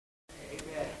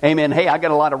Amen. Hey, I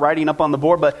got a lot of writing up on the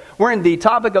board, but we're in the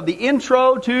topic of the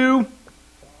intro to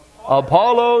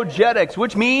apologetics,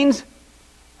 which means...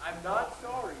 I'm not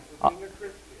sorry for being a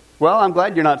Christian. Well, I'm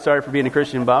glad you're not sorry for being a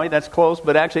Christian, Bobby. That's close,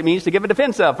 but actually it means to give a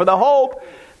defense of for the hope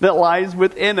that lies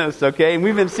within us, okay? And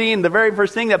we've been seeing the very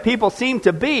first thing that people seem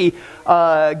to be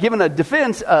given a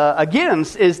defense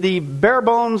against is the bare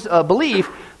bones belief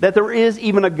that there is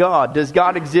even a God. Does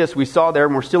God exist? We saw there,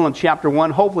 and we're still in chapter 1.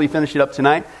 Hopefully finish it up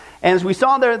tonight. And as we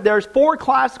saw there's 4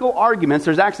 classical arguments.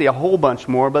 There's actually a whole bunch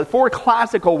more, but 4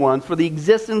 classical ones for the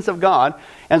existence of God.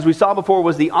 As we saw before,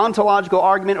 was the ontological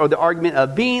argument, or the argument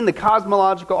of being, the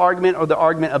cosmological argument, or the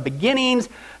argument of beginnings,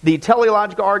 the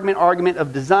teleological argument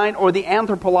of design, or the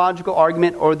anthropological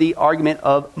argument, or the argument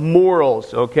of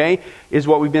morals, okay, is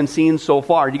what we've been seeing so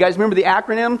far. Do you guys remember the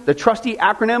acronym, the trusty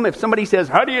acronym? If somebody says,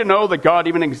 how do you know that God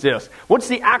even exists? What's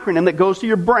the acronym that goes to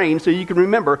your brain so you can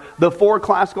remember the 4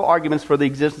 classical arguments for the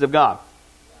existence of God?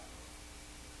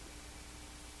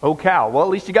 Oh, cow. Well, at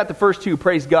least you got the first 2.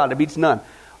 Praise God. It beats none.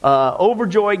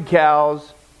 Overjoyed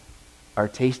cows are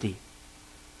tasty.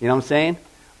 You know what I'm saying?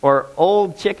 Or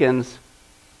old chickens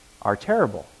are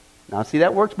terrible. Now, see,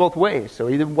 that works both ways. So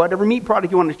either whatever meat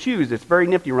product you want to choose, it's very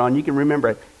nifty, Ron. You can remember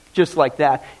it just like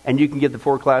that, and you can get the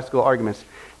 4 classical arguments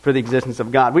for the existence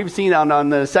of God. We've seen on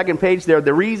the second page there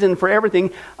the reason for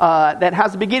everything that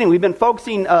has a beginning. We've been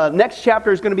focusing, next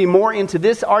chapter is going to be more into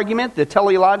this argument, the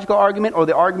teleological argument or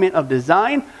the argument of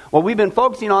design. What we've been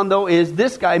focusing on, though, is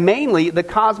this guy, mainly the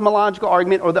cosmological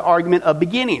argument or the argument of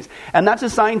beginnings. And that's a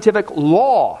scientific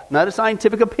law, not a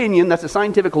scientific opinion. That's a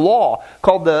scientific law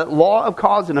called the law of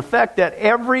cause and effect, that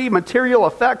every material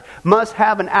effect must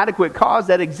have an adequate cause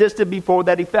that existed before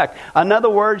that effect. In other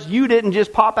words, you didn't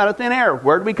just pop out of thin air.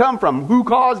 Where did we come from? Who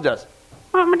caused us?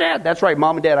 Mom and Dad. That's right,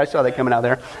 Mom and Dad. I saw that coming out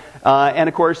there. And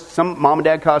of course, some Mom and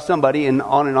Dad caused somebody, and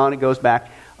on it goes back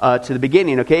to the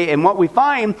beginning, okay? And what we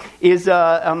find is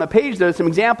on the page there's some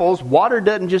examples. Water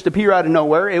doesn't just appear out of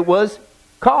nowhere. It was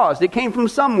caused. It came from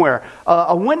somewhere.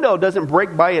 A window doesn't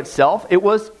break by itself. It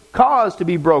was caused to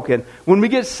be broken. When we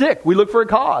get sick, we look for a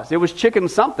cause. It was chicken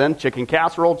something, chicken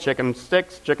casserole, chicken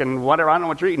sticks, chicken whatever, I don't know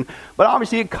what you're eating. But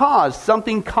obviously it caused,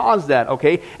 something caused that,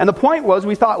 okay? And the point was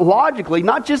we thought logically,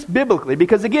 not just biblically,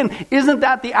 because again, isn't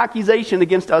that the accusation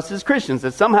against us as Christians,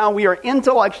 that somehow we are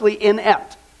intellectually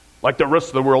inept? Like the rest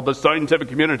of the world, the scientific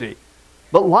community.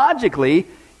 But logically,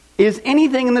 is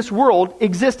anything in this world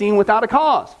existing without a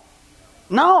cause?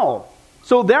 No.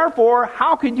 So therefore,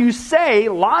 how could you say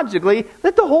logically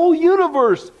that the whole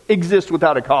universe exists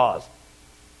without a cause?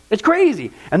 It's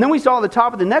crazy. And then we saw at the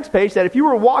top of the next page that if you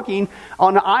were walking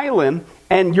on an island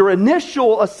and your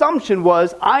initial assumption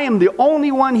was, I am the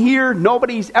only one here,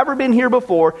 nobody's ever been here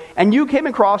before, and you came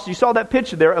across, you saw that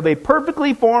picture there of a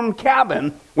perfectly formed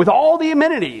cabin with all the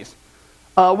amenities.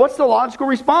 What's the logical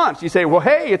response? You say, well,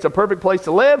 hey, it's a perfect place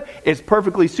to live. It's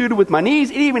perfectly suited with my needs.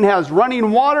 It even has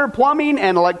running water, plumbing,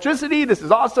 and electricity. This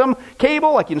is awesome.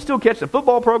 Cable, I can still catch the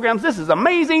football programs. This is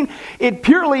amazing. It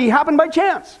purely happened by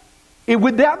chance.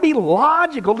 Would that be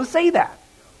logical to say that?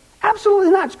 Absolutely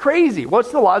not. It's crazy.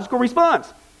 What's the logical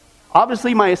response?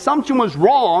 Obviously, my assumption was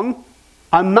wrong.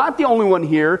 I'm not the only one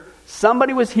here.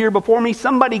 Somebody was here before me.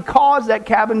 Somebody caused that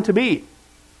cabin to be.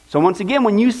 So once again,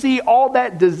 when you see all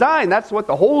that design, that's what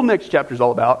the whole next chapter is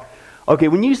all about. Okay,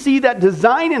 when you see that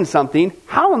design in something,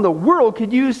 how in the world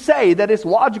could you say that it's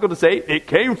logical to say it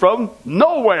came from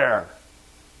nowhere?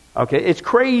 Okay, it's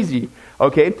crazy.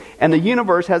 Okay, and the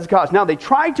universe has a cause. Now, they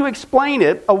tried to explain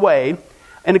it away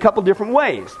in a couple different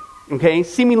ways. Okay,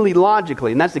 seemingly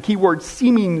logically, and that's the key word,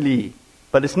 seemingly.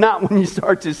 But it's not when you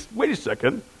start to, wait a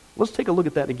second, let's take a look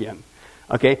at that again.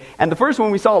 Okay, and the first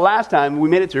one we saw last time, we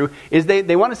made it through, is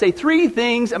they want to say 3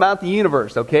 things about the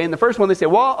universe, okay? And the first one they say,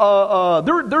 well,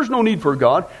 there's no need for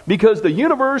God because the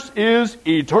universe is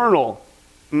eternal.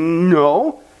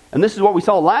 No. And this is what we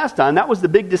saw last time. That was the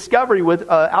big discovery with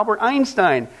Albert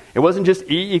Einstein. It wasn't just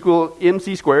E equal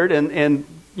MC squared and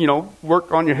you know,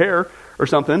 work on your hair or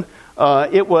something.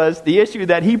 It was the issue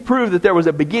that he proved that there was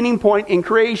a beginning point in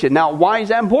creation. Now, why is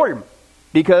that important?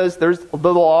 Because there's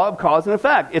the law of cause and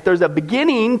effect. If there's a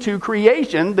beginning to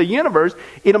creation, the universe,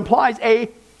 it implies a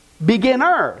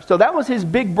beginner. So that was his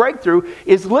big breakthrough,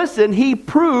 is listen, he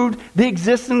proved the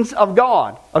existence of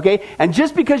God. Okay? And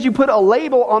just because you put a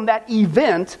label on that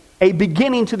event, a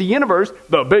beginning to the universe,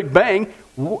 the Big Bang,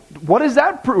 what does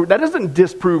that prove? That doesn't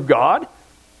disprove God.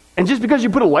 And just because you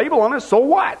put a label on it, so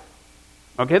what?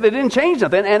 Okay, they didn't change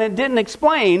nothing, and it didn't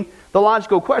explain the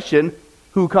logical question,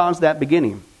 who caused that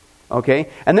beginning? Okay?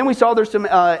 And then we saw there's some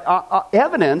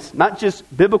evidence, not just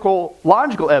biblical,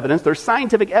 logical evidence, there's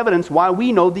scientific evidence why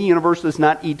we know the universe is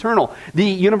not eternal. The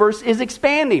universe is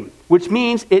expanding, which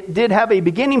means it did have a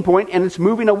beginning point and it's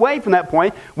moving away from that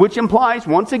point, which implies,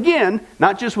 once again,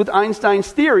 not just with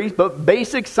Einstein's theories, but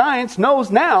basic science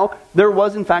knows now there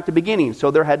was in fact a beginning.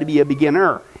 So there had to be a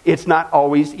beginner. It's not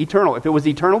always eternal. If it was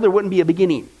eternal, there wouldn't be a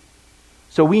beginning.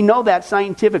 So we know that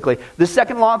scientifically. The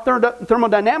second law of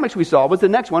thermodynamics we saw was the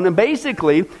next one. And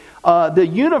basically, the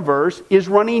universe is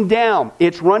running down.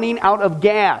 It's running out of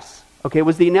gas. Okay,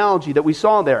 was the analogy that we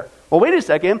saw there. Well, wait a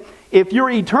second. If you're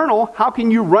eternal, how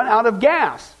can you run out of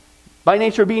gas? By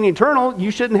nature of being eternal, you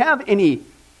shouldn't have any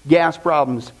gas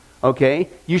problems. Okay?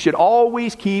 You should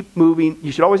always keep moving.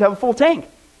 You should always have a full tank.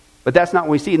 But that's not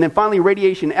what we see. And then finally,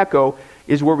 radiation echo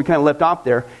is where we kind of left off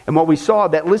there. And what we saw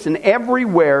that, listen,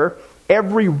 everywhere,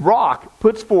 every rock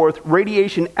puts forth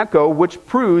radiation echo, which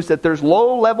proves that there's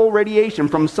low-level radiation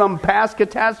from some past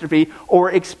catastrophe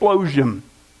or explosion.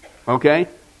 Okay?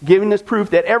 Giving us proof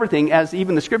that everything, as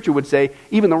even the scripture would say,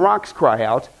 even the rocks cry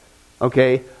out,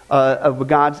 okay, of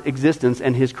God's existence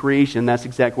and His creation. That's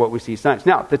exactly what we see in science.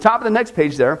 Now, at the top of the next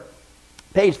page there,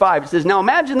 page 5, it says, now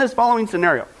imagine this following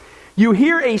scenario. You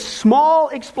hear a small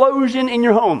explosion in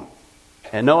your home.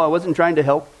 And no, I wasn't trying to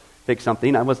help fix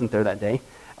something. I wasn't there that day.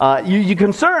 You're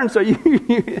concerned, so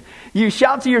you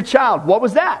shout to your child, what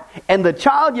was that? And the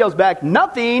child yells back,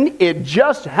 nothing, it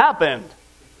just happened.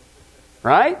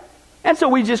 Right? And so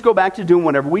we just go back to doing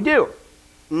whatever we do.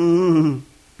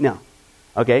 No.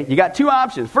 Okay, you got two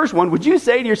options. First one, would you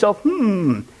say to yourself,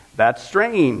 that's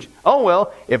strange. Oh,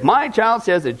 well, if my child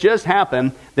says it just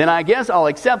happened, then I guess I'll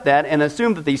accept that and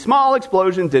assume that the small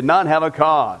explosion did not have a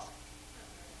cause.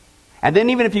 And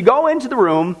then even if you go into the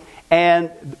room,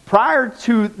 and prior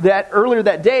to that, earlier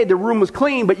that day, the room was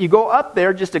clean, but you go up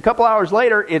there just a couple hours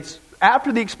later, it's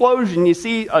after the explosion, you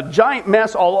see a giant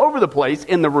mess all over the place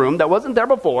in the room that wasn't there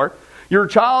before. Your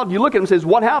child, you look at him and says,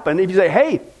 what happened? If you say,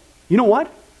 hey, you know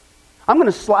what? I'm going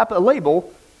to slap a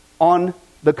label on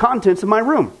the contents of my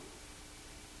room.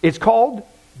 It's called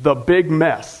the big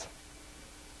mess.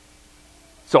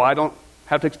 So I don't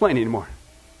have to explain anymore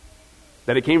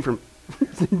that it came from...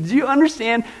 Do you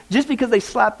understand? Just because they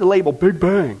slapped the label Big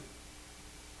Bang.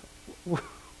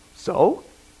 So,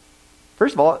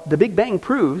 first of all, the Big Bang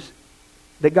proves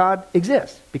that God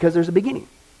exists because there's a beginning.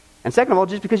 And second of all,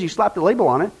 just because you slapped the label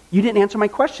on it, you didn't answer my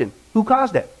question. Who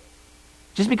caused it?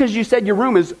 Just because you said your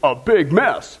room is a big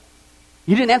mess,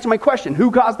 you didn't answer my question. Who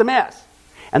caused the mess?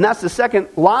 And that's the second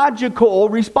logical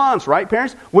response, right,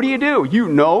 parents? What do?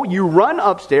 You run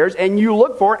upstairs and you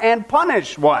look for and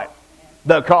punish what?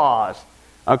 The cause.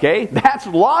 Okay? That's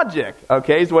logic.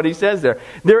 Okay, is what he says there.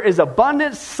 There is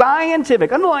abundant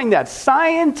scientific, underlying that,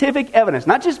 scientific evidence,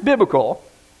 not just biblical,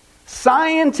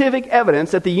 scientific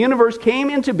evidence that the universe came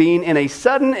into being in a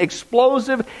sudden,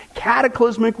 explosive,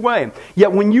 cataclysmic way.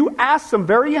 Yet when you ask some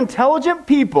very intelligent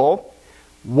people,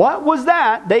 what was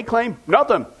that? They claim,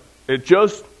 nothing. It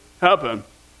just happened.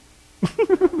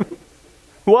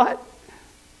 What?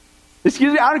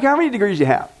 Excuse me, I don't care how many degrees you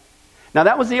have. Now,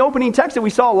 that was the opening text that we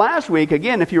saw last week.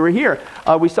 Again, if you were here,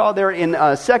 we saw there in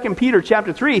 2 Peter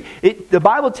chapter 3, the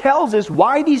Bible tells us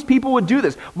why these people would do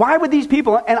this. Why would these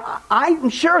people, and I'm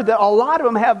sure that a lot of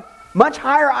them have much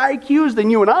higher IQs than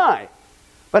you and I.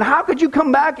 But how could you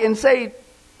come back and say,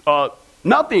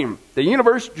 nothing, the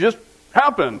universe just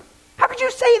happened? How could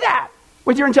you say that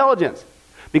with your intelligence?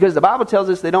 Because the Bible tells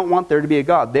us they don't want there to be a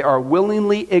God. They are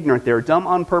willingly ignorant. They're dumb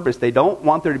on purpose. They don't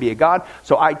want there to be a God.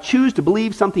 So I choose to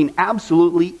believe something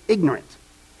absolutely ignorant.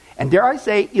 And dare I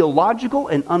say, illogical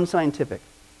and unscientific.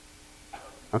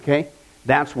 Okay?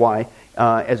 That's why,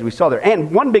 as we saw there.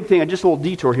 And one big thing, just a little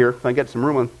detour here, if I get some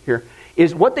room on here,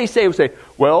 is what they say,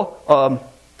 well,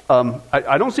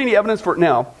 I don't see any evidence for it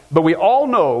now, but we all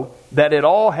know that it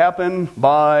all happened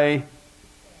by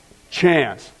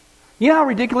chance. You know how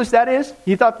ridiculous that is?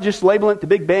 You thought just labeling it the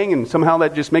Big Bang and somehow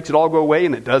that just makes it all go away,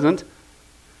 and it doesn't.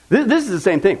 This is the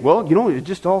same thing. Well, it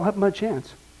just all happened by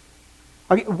chance.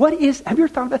 Okay, have you ever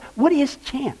thought about what is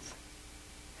chance?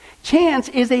 Chance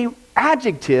is an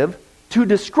adjective to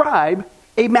describe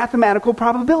a mathematical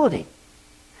probability.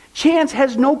 Chance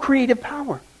has no creative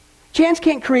power. Chance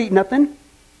can't create nothing.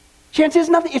 Chance is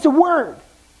nothing. It's a word.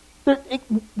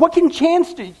 What can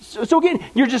chance do? So again,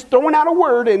 you're just throwing out a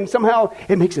word and somehow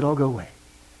it makes it all go away.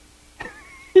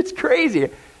 It's crazy.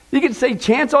 You can say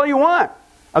chance all you want.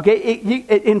 Okay.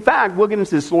 In fact, we'll get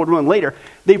into this Lord willing later.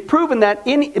 They've proven that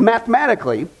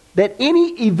mathematically that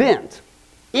any event,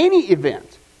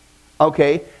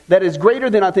 okay, that is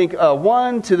greater than, I think,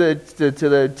 1 to the 10th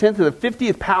to the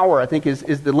 50th power, I think,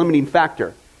 is the limiting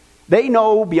factor. They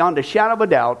know beyond a shadow of a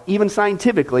doubt, even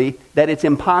scientifically, that it's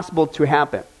impossible to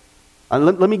happen.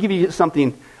 Let me give you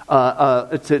something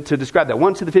to describe that.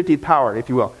 1 to the 50th power, if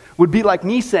you will, would be like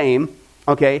me saying,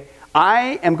 okay,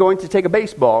 I am going to take a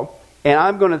baseball and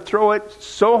I'm going to throw it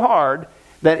so hard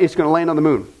that it's going to land on the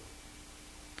moon.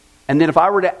 And then if I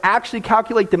were to actually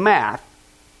calculate the math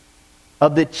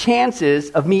of the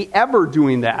chances of me ever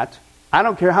doing that, I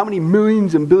don't care how many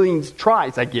millions and billions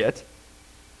tries I get,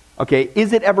 okay,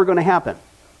 is it ever going to happen?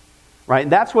 Right?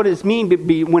 And that's what it means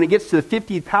when it gets to the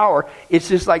 50th power. It's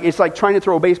just like, it's like trying to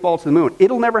throw a baseball to the moon.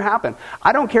 It'll never happen.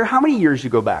 I don't care how many years you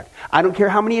go back. I don't care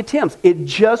how many attempts. It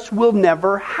just will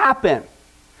never happen.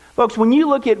 Folks, when you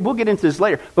look at, we'll get into this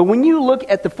later, but when you look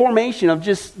at the formation of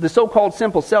just the so-called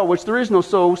simple cell, which there is no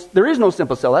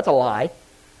simple cell, that's a lie.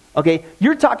 Okay,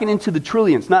 you're talking into the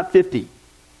trillions, not 50.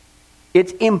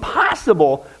 It's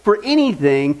impossible for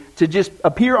anything to just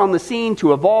appear on the scene,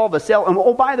 to evolve a cell. And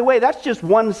oh, by the way, that's just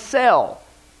one cell.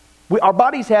 Our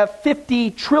bodies have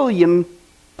 50 trillion,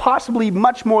 possibly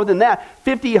much more than that.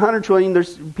 50, 100 trillion,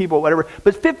 there's people, whatever.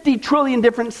 But 50 trillion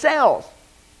different cells.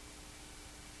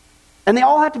 And they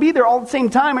all have to be there all at the same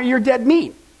time or you're dead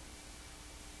meat.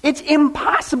 It's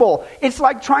impossible. It's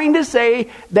like trying to say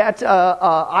that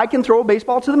I can throw a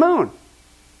baseball to the moon.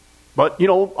 But, you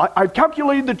know, I've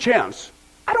calculated the chance.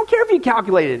 I don't care if you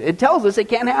calculated it. It tells us it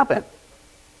can't happen.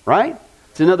 Right?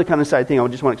 It's another kind of side thing I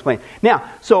just want to explain. Now,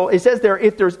 so it says there,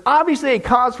 if there's obviously a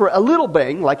cause for a little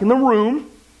bang, like in the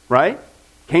room, right?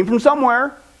 Came from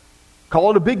somewhere. Call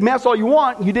it a big mess all you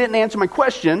want. You didn't answer my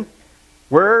question.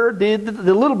 Where did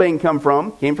the little bang come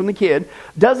from? Came from the kid.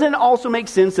 Doesn't it also make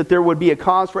sense that there would be a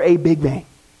cause for a big bang?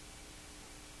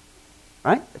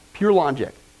 Right? Pure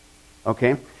logic.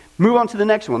 Okay? Move on to the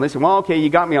next one. They say, well, okay, you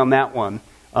got me on that one.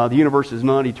 The universe is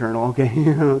not eternal. Okay,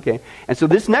 okay. And so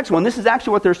this next one, this is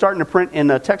actually what they're starting to print in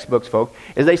textbooks, folks,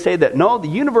 is they say that, no, the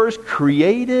universe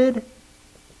created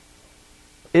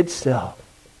itself.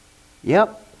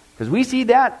 Yep. Because we see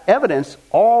that evidence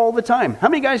all the time. How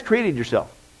many guys created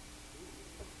yourself?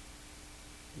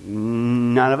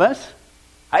 None of us.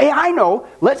 I know.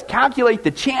 Let's calculate the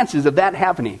chances of that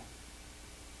happening.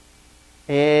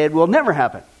 It will never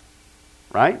happen.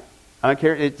 Right? I don't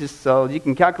care. It just, so you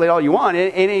can calculate all you want.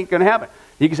 It ain't going to happen.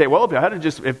 You can say, well, if I had to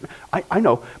just, I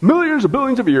know, millions of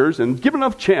billions of years and give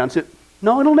enough chance,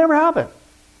 no, it'll never happen.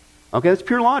 Okay, that's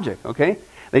pure logic. Okay,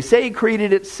 they say it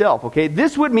created itself. Okay,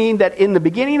 this would mean that in the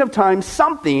beginning of time,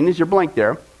 something, is your blank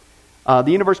there,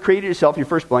 the universe created itself, your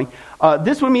first blank.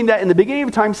 This would mean that in the beginning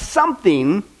of time,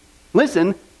 something,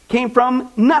 listen, came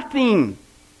from nothing.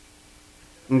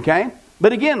 Okay?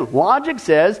 But again, logic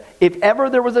says, if ever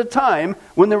there was a time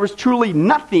when there was truly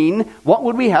nothing, what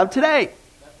would we have today?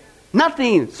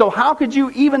 Nothing. So how could you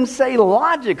even say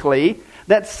logically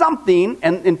that something,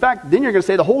 and in fact, then you're going to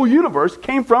say the whole universe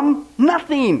came from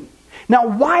nothing. Now,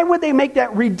 why would they make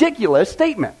that ridiculous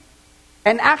statement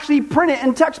and actually print it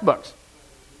in textbooks?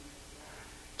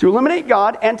 To eliminate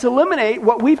God and to eliminate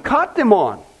what we've caught them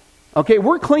on. Okay,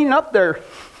 we're cleaning up their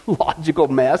logical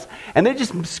mess, and they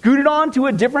just scoot it on to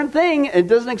a different thing. It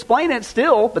doesn't explain it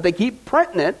still, but they keep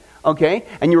printing it, okay?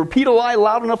 And you repeat a lie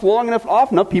loud enough, long enough,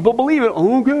 often enough, people believe it.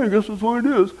 Oh, okay, I guess that's what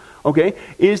it is. Okay,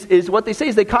 is what they say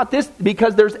is they caught this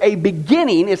because there's a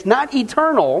beginning. It's not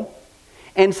eternal.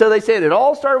 And so they say it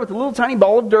all started with a little tiny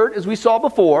ball of dirt, as we saw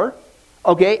before,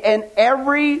 okay? And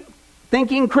every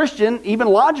thinking Christian, even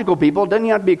logical people, doesn't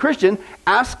even have to be a Christian,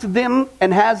 asked them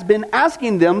and has been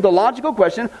asking them the logical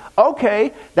question,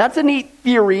 okay, that's a neat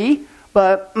theory,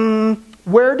 but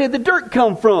where did the dirt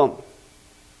come from?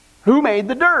 Who made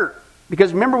the dirt?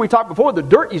 Because remember we talked before, the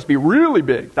dirt used to be really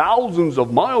big, thousands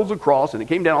of miles across, and it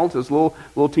came down onto this little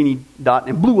teeny dot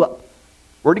and blew up.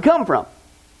 Where'd it come from?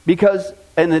 Because,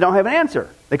 and they don't have an answer.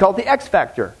 They call it the X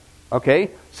factor.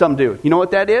 Okay? Some do. You know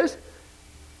what that is?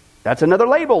 That's another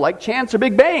label, like chance or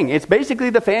Big Bang. It's basically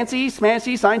the fancy,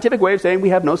 smancy, scientific way of saying we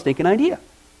have no stinking idea.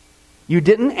 You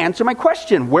didn't answer my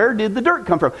question. Where did the dirt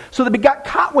come from? So they got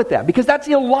caught with that, because that's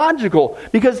illogical,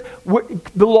 because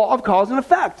the law of cause and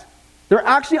effect. They're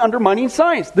actually undermining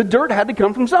science. The dirt had to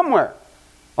come from somewhere.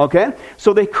 Okay?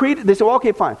 So they said, well,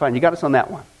 okay, fine, you got us on that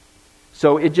one.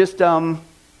 So it just,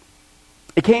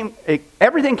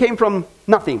 everything came from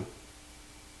nothing.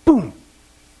 Boom.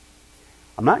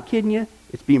 I'm not kidding you.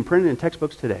 It's being printed in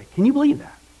textbooks today. Can you believe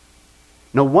that?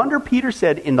 No wonder Peter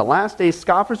said, in the last days,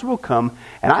 scoffers will come.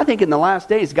 And I think in the last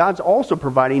days, God's also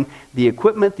providing the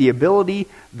equipment, the ability,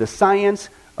 the science,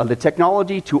 the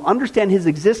technology to understand his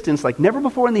existence like never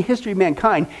before in the history of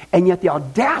mankind, and yet the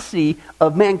audacity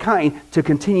of mankind to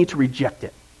continue to reject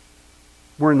it.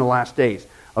 We're in the last days.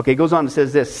 Okay, it goes on and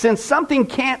says this. Since something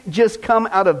can't just come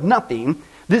out of nothing,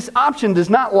 This option does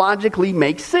not logically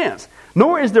make sense.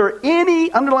 Nor is there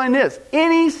any, underline this,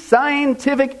 any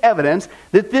scientific evidence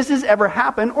that this has ever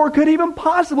happened or could even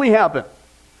possibly happen.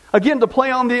 Again, to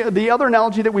play on the other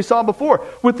analogy that we saw before,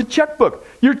 with the checkbook.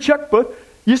 Your checkbook,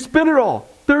 you spend it all.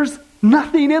 There's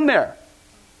nothing in there.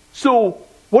 So,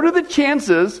 what are the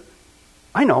chances?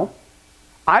 I know.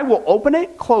 I will open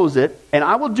it, close it, and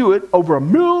I will do it over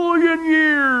 1,000,000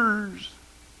 years.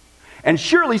 And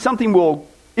surely something will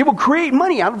create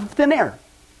money out of thin air.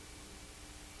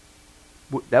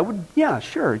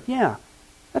 Yeah.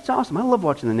 That's awesome. I love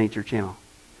watching the Nature Channel.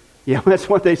 Yeah, that's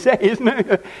what they say, isn't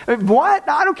it? What?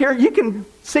 I don't care. You can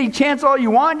say chance all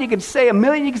you want. You can say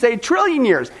 1,000,000. You can say 1,000,000,000,000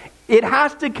 years. It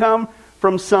has to come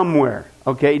from somewhere.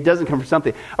 Okay? It doesn't come from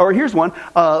something. Or here's one.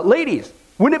 Ladies,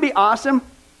 wouldn't it be awesome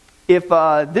if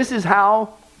this is how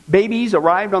babies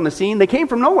arrived on the scene? They came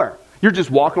from nowhere. You're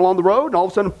just walking along the road, and all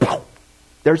of a sudden, poof,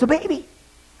 there's a baby.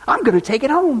 I'm going to take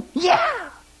it home. Yeah!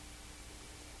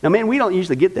 Now, man, we don't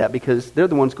usually get that because they're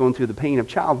the ones going through the pain of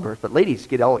childbirth. But ladies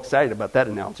get all excited about that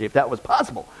analogy. If that was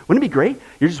possible, wouldn't it be great?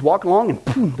 You're just walking along and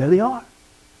boom, there they are.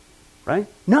 Right?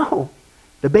 No.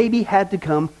 The baby had to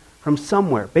come from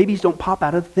somewhere. Babies don't pop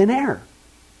out of thin air.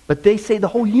 But they say the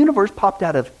whole universe popped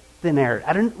out of thin air.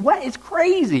 What? It's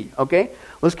crazy. Okay?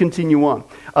 Let's continue on.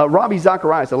 Ravi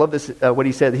Zacharias, I love this, what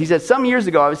he said. He said, some years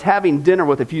ago I was having dinner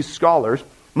with a few scholars,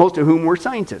 most of whom were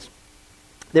scientists.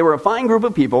 They were a fine group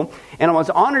of people, and I was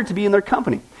honored to be in their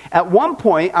company. At one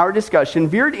point, our discussion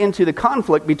veered into the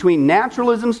conflict between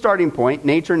naturalism's starting point,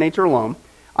 nature alone,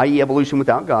 i.e. evolution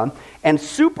without God, and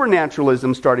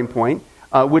supernaturalism's starting point,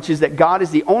 which is that God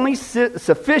is the only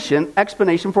sufficient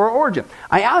explanation for our origin.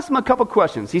 I asked him a couple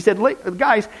questions. He said,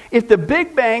 guys, if the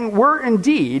Big Bang were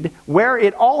indeed where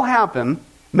it all happened,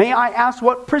 may I ask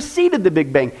what preceded the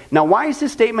Big Bang? Now, why is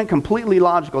his statement completely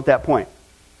logical at that point?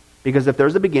 Because if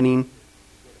there's a beginning,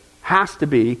 has to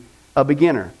be a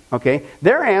beginner. Okay?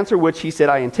 Their answer, which he said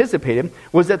I anticipated,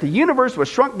 was that the universe was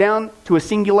shrunk down to a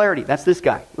singularity. That's this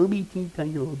guy. Little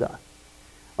tiny little dot.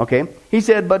 Okay? He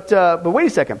said, but wait a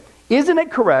second. Isn't it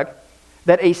correct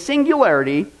that a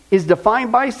singularity is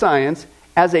defined by science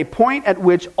as a point at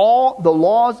which all the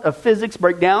laws of physics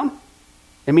break down?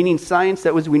 And meaning science,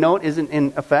 that as we know it, isn't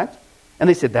in effect? And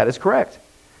they said, that is correct.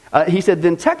 He said,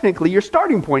 then technically your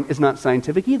starting point is not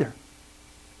scientific either.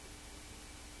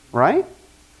 Right?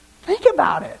 Think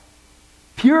about it.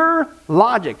 Pure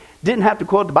logic. Didn't have to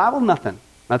quote the Bible, nothing.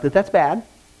 Not that that's bad,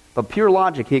 but pure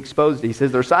logic he exposed. He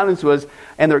says their silence was,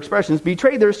 and their expressions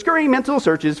betrayed their scurrying mental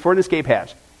searches for an escape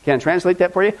hatch. Can I translate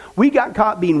that for you? We got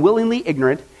caught being willingly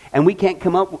ignorant, and we can't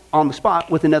come up on the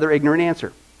spot with another ignorant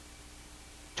answer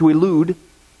to elude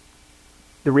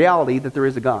the reality that there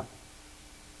is a God.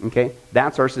 Okay,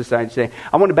 that's our society today.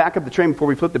 I want to back up the train before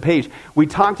we flip the page. We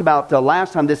talked about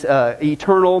last time this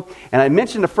eternal, and I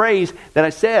mentioned a phrase that I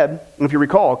said, if you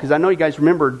recall, because I know you guys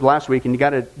remembered last week, and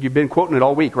you've been quoting it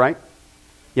all week, right?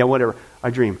 Yeah, whatever. I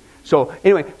dream. So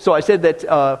anyway, I said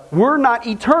that we're not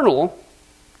eternal,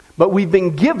 but we've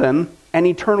been given an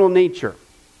eternal nature.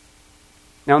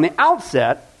 Now, on the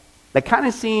outset, that kind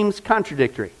of seems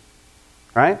contradictory,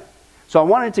 right? So I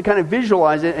wanted to kind of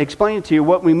visualize it and explain it to you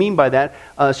what we mean by that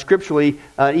scripturally,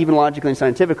 even logically and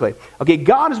scientifically. Okay,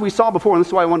 God, as we saw before, and this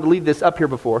is why I wanted to leave this up here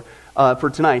before for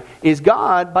tonight, is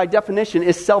God, by definition,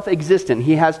 is self-existent.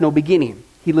 He has no beginning.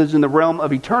 He lives in the realm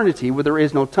of eternity where there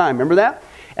is no time. Remember that?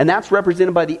 And that's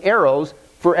represented by the arrows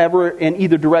forever in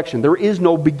either direction. There is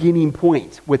no beginning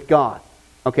point with God.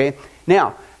 Okay?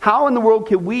 Now, how in the world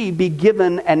could we be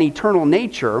given an eternal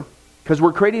nature? Because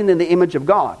we're created in the image of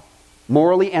God,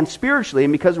 morally and spiritually,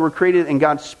 and because we're created in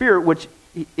God's Spirit, which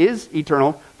is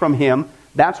eternal from Him,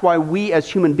 that's why we as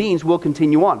human beings will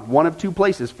continue on. One of two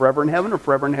places, forever in heaven or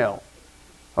forever in hell.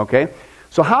 Okay?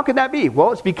 So how could that be?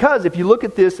 Well, it's because if you look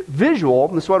at this visual,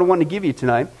 and this is what I wanted to give you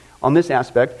tonight on this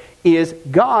aspect, is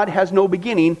God has no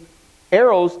beginning,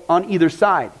 arrows on either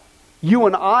side. You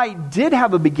and I did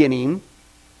have a beginning,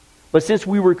 but since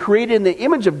we were created in the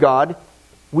image of God,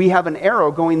 we have an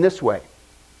arrow going this way.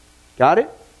 Got it?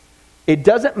 It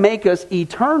doesn't make us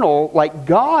eternal like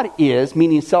God is,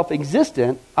 meaning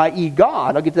self-existent, i.e.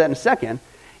 God. I'll get to that in a second.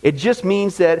 It just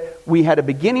means that we had a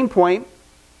beginning point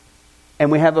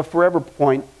and we have a forever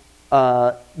point,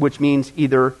 which means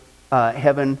either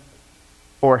heaven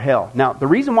or hell. Now, the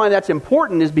reason why that's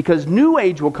important is because New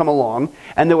Age will come along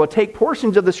and they will take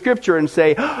portions of the Scripture and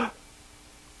say,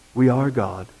 we are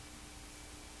God.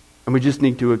 And we just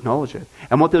need to acknowledge it.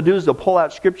 And what they'll do is they'll pull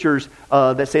out scriptures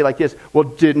that say like this. Well,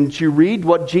 didn't you read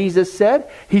what Jesus said?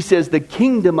 He says, the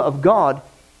kingdom of God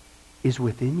is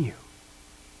within you.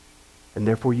 And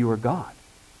therefore you are God.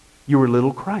 You are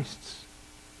little Christs.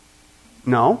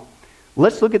 No.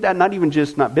 Let's look at that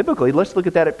not biblically. Let's look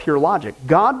at that at pure logic.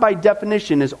 God, by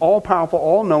definition, is all-powerful,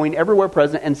 all-knowing, everywhere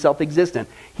present, and self-existent.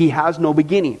 He has no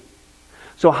beginning.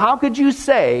 So how could you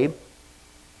say,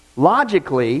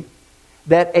 logically,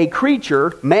 that a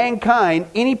creature, mankind,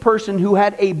 any person who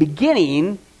had a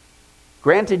beginning,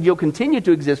 granted you'll continue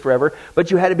to exist forever, but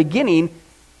you had a beginning,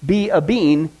 be a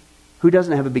being who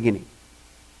doesn't have a beginning?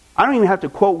 I don't even have to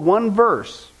quote one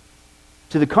verse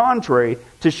to the contrary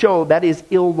to show that is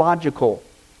illogical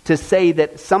to say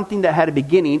that something that had a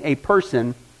beginning, a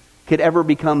person, could ever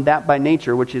become that by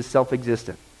nature, which is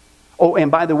self-existent. Oh,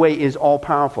 and by the way, is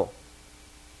all-powerful.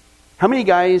 How many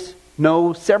guys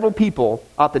know several people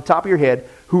off the top of your head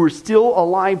who are still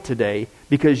alive today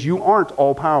because you aren't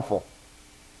all-powerful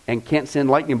and can't send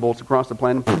lightning bolts across the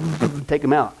planet and take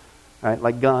them out, right?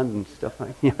 Like guns and stuff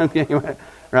like that,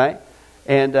 right?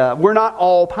 And we're not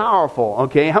all powerful,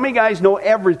 okay? How many guys know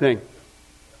everything?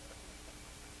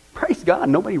 Praise God.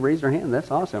 Nobody raised their hand.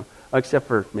 That's awesome. Except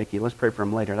for Mickey. Let's pray for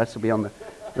him later. That's to be on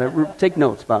the take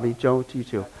notes, Bobby. Joe, to you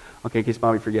too. Okay, in case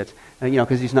Bobby forgets.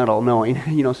 Because he's not all-knowing.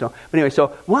 So. But anyway, so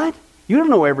what? You don't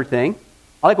know everything.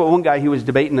 I like what one guy, he was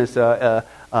debating this,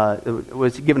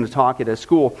 was giving a talk at a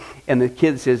school, and the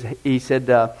kid says, he said,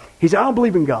 I don't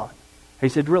believe in God. He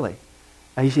said, really?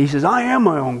 He says, I am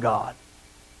my own God.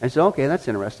 I said, okay, that's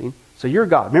interesting. So you're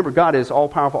God. Remember, God is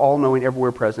all-powerful, all-knowing,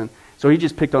 everywhere present. So he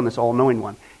just picked on this all-knowing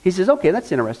one. He says, okay,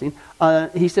 that's interesting.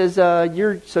 He says,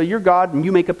 you're God and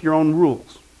you make up your own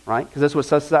rules, right? Because that's what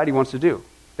society wants to do.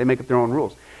 They make up their own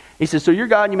rules. He says, so you're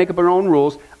God and you make up your own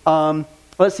rules.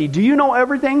 Let's see, do you know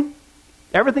everything?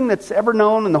 Everything that's ever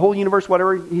known in the whole universe,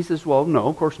 whatever? He says, well, no,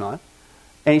 of course not.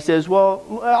 And he says,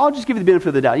 well, I'll just give you the benefit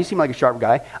of the doubt. You seem like a sharp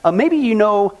guy. Maybe you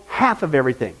know half of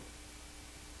everything.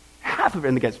 Half of it.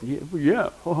 And the guy's, yeah.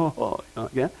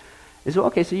 Yeah. He says,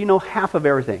 okay, so you know half of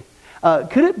everything.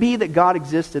 Could it be that God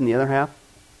exists in the other half?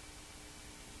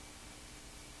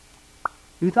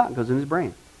 New thought goes in his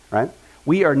brain, right?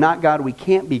 We are not God. We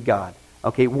can't be God.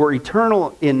 Okay, we're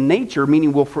eternal in nature,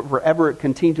 meaning we'll forever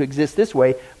continue to exist this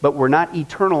way, but we're not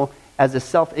eternal as a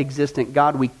self-existent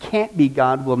God. We can't be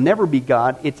God. We'll never be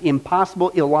God. It's impossible,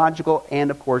 illogical,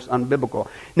 and, of course, unbiblical.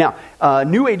 Now,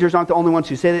 New Agers aren't the only ones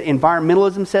who say that.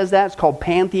 Environmentalism says that. It's called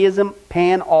pantheism.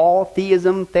 Pan, all,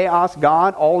 theism, theos,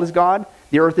 God. All is God.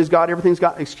 The earth is God. Everything's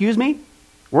God. Excuse me?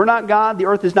 We're not God. The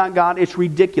earth is not God. It's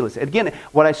ridiculous. Again,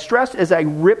 what I stress as I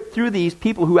rip through these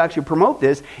people who actually promote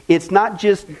this, it's not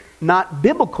just not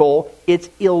biblical, it's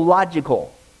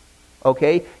illogical.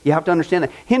 Okay? You have to understand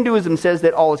that. Hinduism says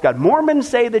that all is God. Mormons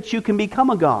say that you can become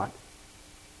a God.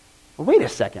 Well, wait a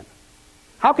second.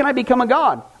 How can I become a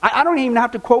God? I don't even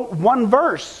have to quote one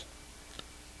verse.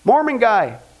 Mormon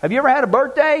guy, have you ever had a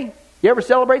birthday? You ever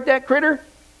celebrate that critter?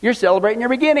 You're celebrating your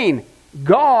beginning.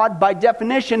 God, by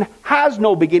definition, has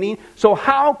no beginning, so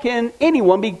how can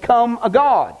anyone become a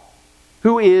God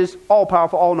who is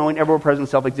all-powerful, all-knowing, everywhere present,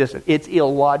 self-existent? It's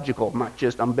illogical, not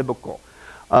just unbiblical.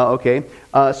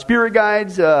 Spirit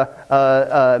guides,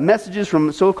 messages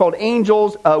from so-called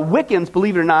angels. Wiccans,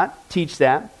 believe it or not, teach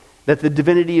that the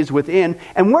divinity is within.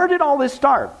 And where did all this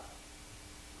start?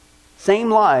 Same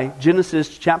lie,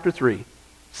 Genesis chapter 3.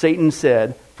 Satan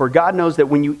said, for God knows that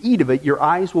when you eat of it, your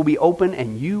eyes will be open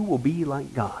and you will be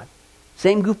like God.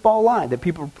 Same goofball lie that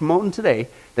people are promoting today,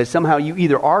 that somehow you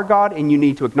either are God and you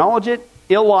need to acknowledge it,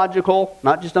 illogical,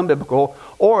 not just unbiblical,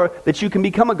 or that you can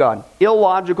become a God.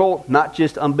 Illogical, not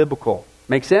just unbiblical.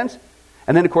 Make sense?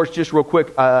 And then, of course, just real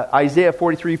quick, Isaiah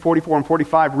 43, 44, and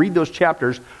 45, read those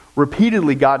chapters.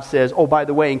 Repeatedly, God says, oh, by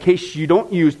the way, in case you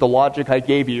don't use the logic I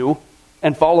gave you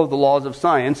and follow the laws of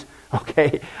science,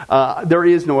 okay, there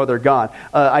is no other God.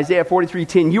 Isaiah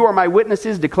 43:10, you are my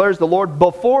witnesses, declares the Lord.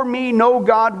 Before me no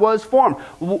God was formed.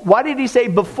 Why did he say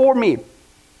before me?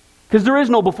 Because there is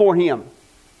no before him.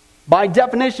 By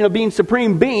definition of being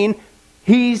supreme being,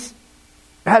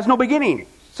 has no beginning.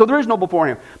 So there is no before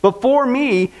him. Before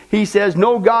me, he says,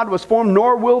 no God was formed,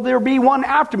 nor will there be one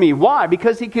after me. Why?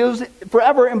 Because he goes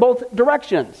forever in both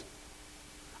directions.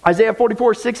 Isaiah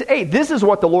 44:6-8, this is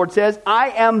what the Lord says, I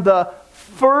am the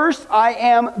first, I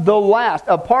am the last.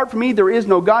 Apart from me, there is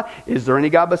no God. Is there any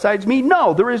God besides me?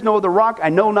 No, there is no other rock. I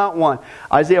know not one.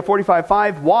 Isaiah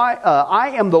 45:5, I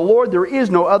am the Lord. There is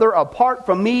no other. Apart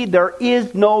from me, there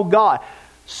is no God.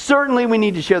 Certainly, we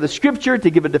need to share the Scripture to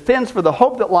give a defense for the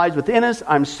hope that lies within us.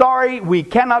 I'm sorry, we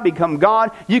cannot become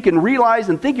God. You can realize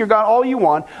and think you're God all you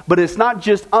want, but it's not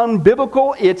just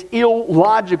unbiblical, it's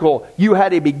illogical. You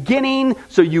had a beginning,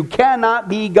 so you cannot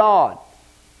be God.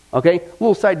 Okay, a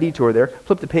little side detour there.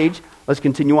 Flip the page. Let's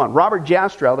continue on. Robert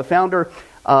Jastrow, the founder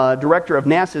director of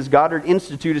NASA's Goddard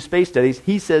Institute of Space Studies,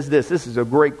 he says this. This is a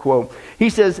great quote. He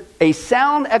says, "A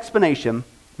sound explanation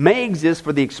may exist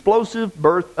for the explosive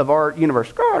birth of our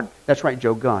universe." God. That's right,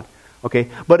 Joe, God. Okay.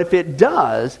 But if it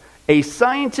does, a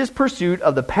scientist's pursuit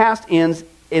of the past ends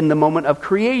in the moment of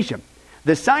creation.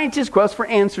 The scientist's quest for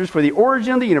answers for the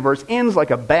origin of the universe ends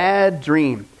like a bad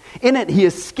dream. In it, he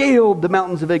has scaled the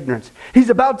mountains of ignorance. He's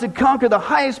about to conquer the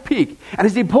highest peak. And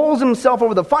as he pulls himself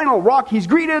over the final rock, he's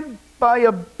greeted by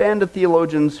a band of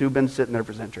theologians who've been sitting there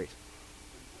for centuries.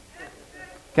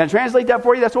 Can I translate that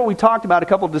for you? That's what we talked about a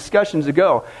couple of discussions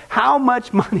ago. How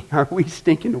much money are we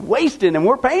stinking wasting and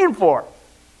we're paying for?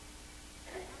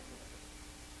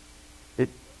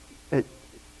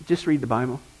 Just read the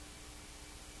Bible.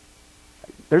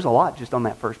 There's a lot just on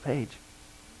that first page.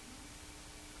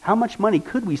 How much money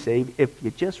could we save if you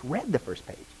just read the first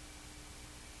page?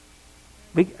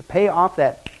 We pay off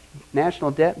that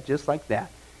national debt just like that.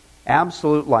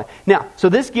 Absolute lie. Now, so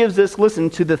this gives us,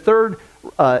 listen, to the third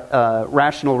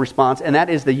rational response, and that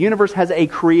is the universe has a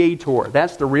creator.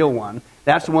 That's the real one.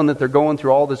 That's the one that they're going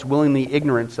through all this willingly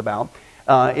ignorance about,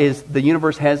 is the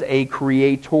universe has a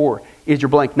creator. Is your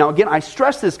blank. Now, again, I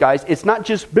stress this, guys. It's not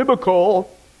just biblical,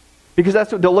 because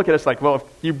that's what they'll look at us like, well, if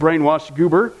you brainwashed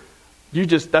goober,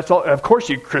 that's all. Of course,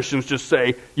 you Christians just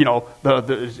say,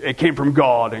 it came from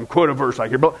God and quote a verse like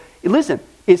here. But listen,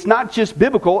 it's not just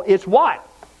biblical. It's what?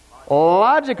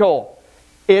 Logical.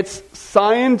 It's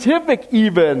scientific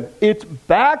even. It's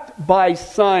backed by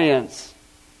science.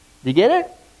 Do you get it?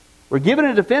 We're given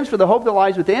a defense for the hope that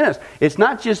lies within us. It's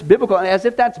not just biblical, as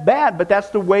if that's bad, but that's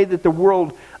the way that the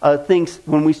world thinks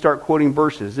when we start quoting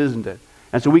verses, isn't it?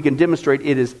 And so we can demonstrate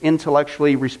it is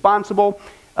intellectually responsible,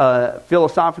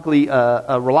 philosophically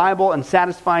reliable and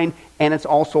satisfying, and it's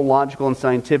also logical and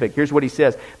scientific. Here's what he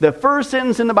says. The first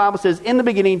sentence in the Bible says, "In the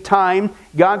beginning, time,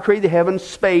 God created the heavens,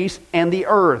 space, and the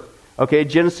earth." Okay,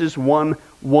 Genesis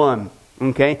 1:1.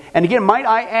 Okay, and again, might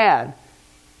I add,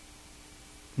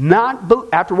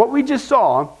 after what we just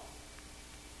saw,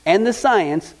 and the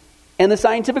science, and the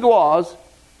scientific laws,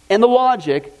 and the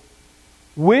logic,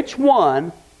 which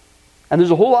one, and there's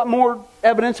a whole lot more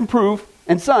evidence and proof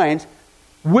and science,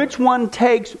 which one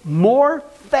takes more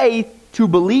faith to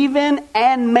believe in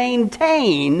and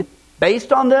maintain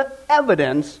based on the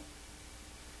evidence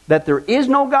that there is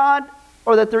no God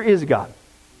or that there is God?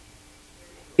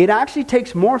 It actually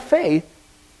takes more faith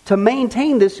to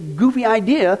maintain this goofy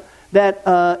idea that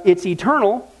it's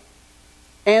eternal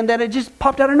and that it just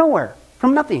popped out of nowhere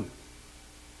from nothing.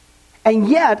 And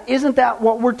yet, isn't that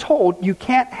what we're told? You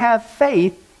can't have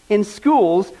faith in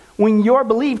schools when your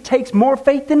belief takes more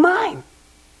faith than mine.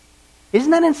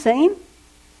 Isn't that insane?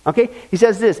 Okay, he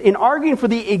says this, in arguing for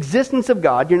the existence of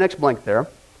God, your next blank there,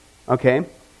 okay,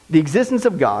 the existence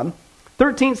of God,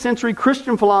 13th century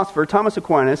Christian philosopher Thomas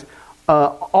Aquinas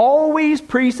always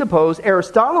presupposed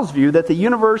Aristotle's view that the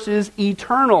universe is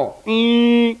eternal.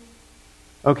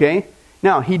 Okay,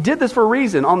 now he did this for a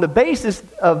reason. On the basis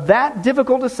of that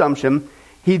difficult assumption,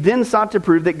 he then sought to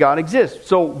prove that God exists.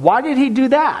 So why did he do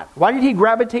that? Why did he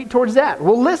gravitate towards that?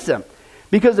 Well, listen,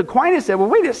 because Aquinas said, well,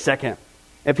 wait a second.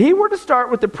 If he were to start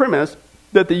with the premise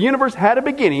that the universe had a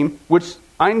beginning, which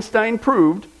Einstein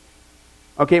proved,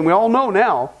 okay, and we all know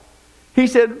now, he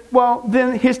said, well,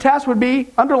 then his task would be,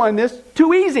 underline this,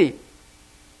 too easy.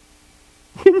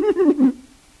 Can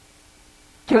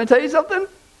I tell you something?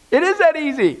 It is that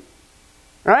easy.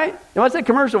 Right? And what's that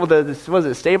commercial with was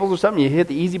it Staples or something? You hit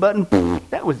the easy button.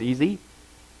 That was easy.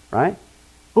 Right?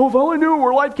 Oh, if I only knew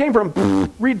where life came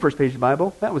from. Read first page of the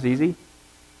Bible. That was easy.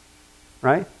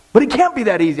 Right? But it can't be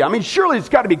that easy. I mean, surely it's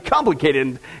got to be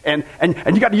complicated and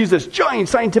you got to use this giant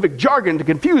scientific jargon to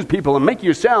confuse people and make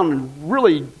you sound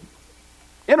really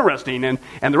interesting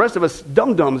and the rest of us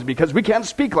dum-dums because we can't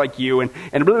speak like you and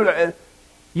blah, blah, blah.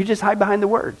 You just hide behind the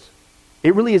words.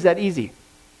 It really is that easy.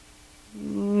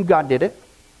 God did it.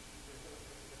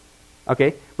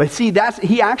 Okay? But see,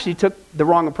 he actually took the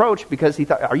wrong approach because he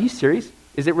thought, are you serious?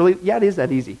 Is it really? Yeah, it is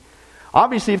that easy.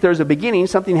 Obviously, if there's a beginning,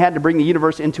 something had to bring the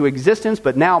universe into existence,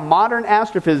 but now modern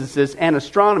astrophysicists and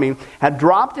astronomy had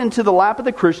dropped into the lap of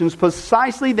the Christians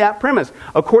precisely that premise,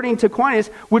 according to Aquinas,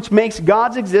 which makes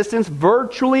God's existence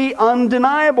virtually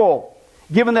undeniable,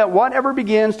 given that whatever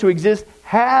begins to exist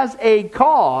has a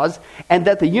cause, and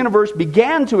that the universe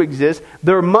began to exist,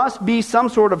 there must be some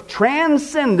sort of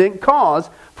transcendent cause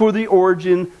for the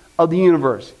origin of the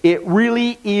universe. It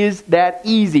really is that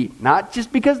easy. Not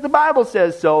just because the Bible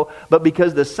says so, but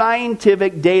because the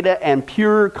scientific data and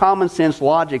pure common sense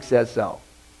logic says so.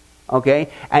 Okay?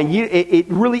 And it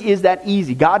really is that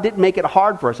easy. God didn't make it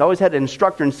hard for us. I always had an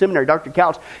instructor in seminary, Dr.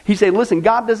 Couch. He said, listen,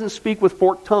 God doesn't speak with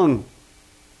forked tongue.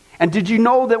 And did you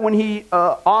know that when he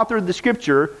authored the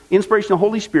Scripture, inspiration of the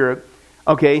Holy Spirit,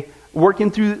 okay,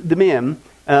 working through the men,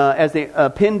 as they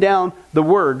pinned down the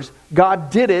words,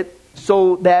 God did it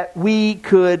so that we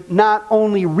could not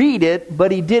only read it,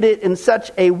 but he did it in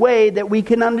such a way that we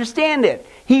can understand it.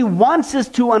 He wants us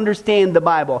to understand the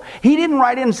Bible. He didn't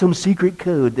write in some secret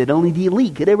code that only the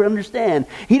elite could ever understand.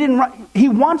 He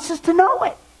wants us to know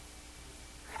it.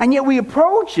 And yet we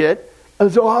approach it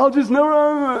as, oh, I'll just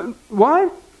know.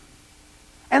 What?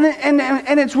 And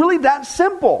it's really that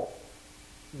simple.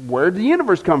 Where did the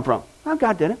universe come from? Well,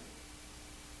 God did it.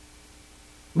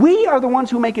 We are the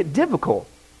ones who make it difficult.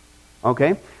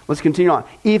 Okay, let's continue on.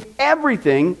 If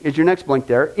everything, is your next blank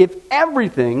there, if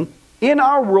everything in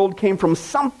our world came from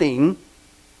something,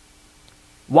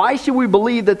 why should we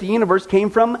believe that the universe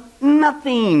came from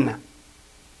nothing?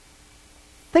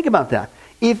 Think about that.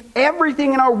 If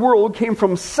everything in our world came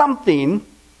from something,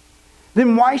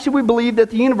 then why should we believe that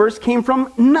the universe came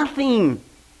from nothing?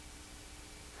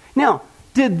 Now,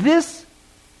 did this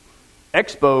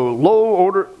Expo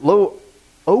low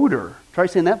odor, try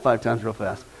saying that 5 times real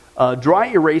fast, dry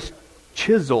erase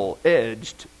chisel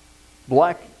edged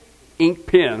black ink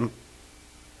pen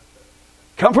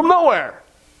come from nowhere?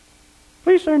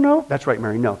 Please say no. That's right,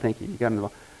 Mary. No, thank you. You got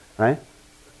it. Right?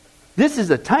 This is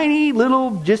a tiny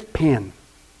little just pen.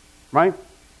 Right?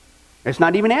 It's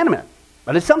not even animate,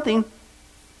 but it's something.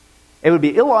 It would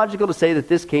be illogical to say that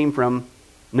this came from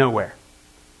nowhere.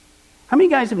 How many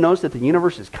guys have noticed that the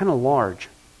universe is kind of large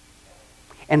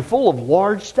and full of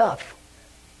large stuff?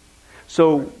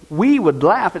 So we would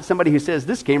laugh at somebody who says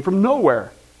this came from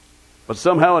nowhere. But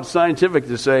somehow it's scientific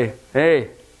to say, hey,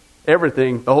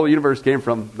 everything, the whole universe came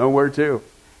from nowhere too.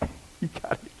 You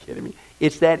got to be kidding me.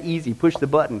 It's that easy. Push the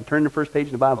button. Turn to the first page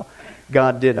of the Bible.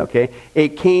 God did, okay?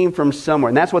 It came from somewhere.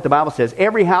 And that's what the Bible says.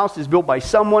 Every house is built by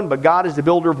someone, but God is the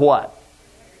builder of what?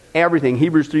 Everything.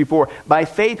 Hebrews 3:4. By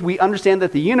faith, we understand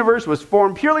that the universe was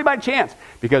formed purely by chance.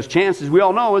 Because chance, as we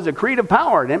all know, is a creative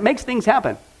power. And it makes things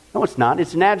happen. No, it's not.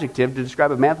 It's an adjective to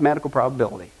describe a mathematical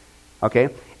probability. Okay?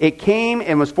 It came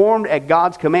and was formed at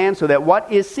God's command so that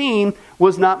what is seen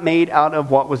was not made out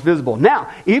of what was visible. Now,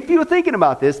 if you're thinking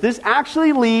about this, this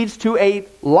actually leads to a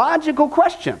logical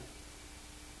question.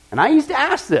 And I used to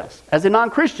ask this as a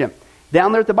non-Christian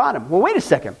down there at the bottom. Well, wait a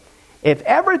second. If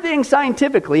everything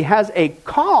scientifically has a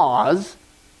cause,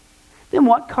 then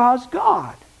what caused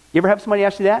God? You ever have somebody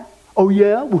ask you that? Oh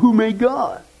yeah? Well, who made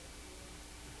God?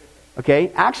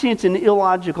 Okay, actually it's an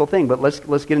illogical thing, but let's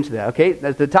get into that. Okay,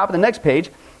 at the top of the next page,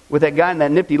 with that guy in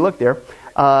that nifty look there,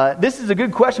 this is a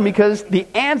good question because the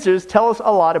answers tell us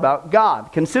a lot about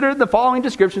God. Consider the following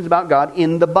descriptions about God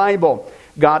in the Bible.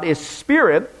 God is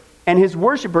spirit, and his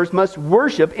worshipers must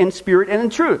worship in spirit and in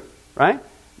truth. Right?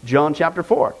 John chapter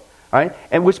 4. Right?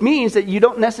 And which means that you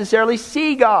don't necessarily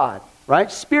see God. Right?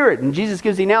 Spirit. And Jesus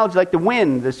gives the analogy like the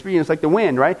wind. The spirit is like the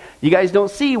wind. Right? You guys don't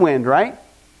see wind, right?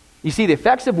 You see the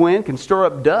effects of wind can stir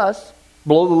up dust,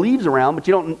 blow the leaves around, but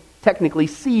you don't technically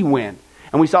see wind.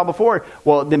 And we saw before,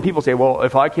 well, then people say, well,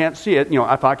 if I can't see it,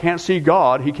 if I can't see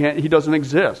God, he doesn't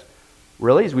exist.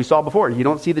 Really? As we saw before, you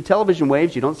don't see the television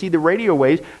waves, you don't see the radio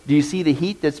waves. Do you see the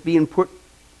heat that's being put?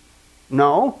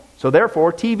 No. So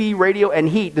therefore, TV, radio, and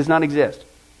heat does not exist.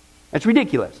 That's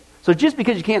ridiculous. So just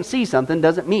because you can't see something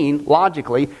doesn't mean,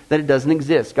 logically, that it doesn't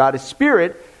exist. God is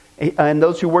spirit, and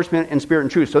those who worship him in spirit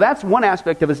and truth. So that's one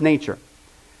aspect of his nature.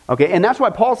 Okay, and that's why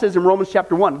Paul says in Romans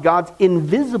chapter 1, God's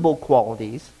invisible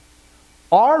qualities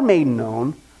are made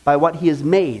known by what he has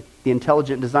made, the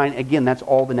intelligent design. Again, that's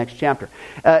all the next chapter.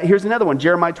 Here's another one,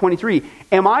 Jeremiah 23.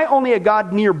 Am I only a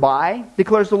God nearby,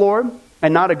 declares the Lord,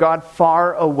 and not a God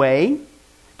far away?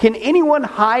 Can anyone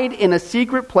hide in a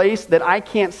secret place that I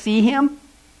can't see him?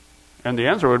 And the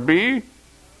answer would be,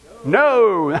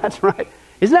 no. That's right.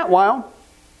 Isn't that wild?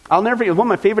 I'll never forget, one of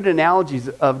my favorite analogies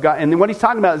of God, and what he's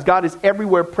talking about is God is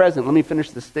everywhere present. Let me finish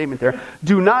the statement there.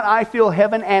 Do not I feel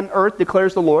heaven and earth,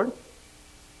 declares the Lord?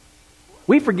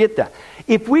 We forget that.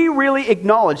 If we really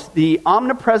acknowledge the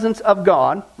omnipresence of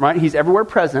God, right, he's everywhere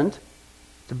present,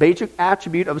 it's a basic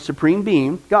attribute of a supreme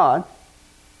being, God,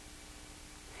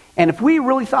 and if we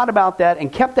really thought about that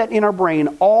and kept that in our brain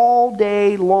all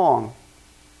day long,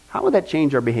 how would that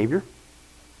change our behavior?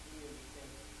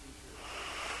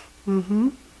 Mm-hmm.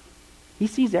 He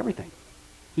sees everything.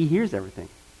 He hears everything.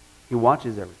 He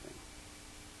watches everything.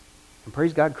 And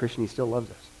praise God, Christian, he still loves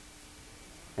us.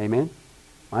 Amen?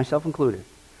 Myself included.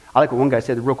 I like what one guy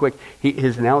said real quick.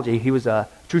 His analogy, he was a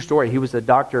true story. He was a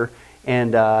doctor,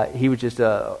 and he was just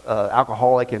a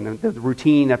alcoholic, and the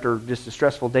routine after just a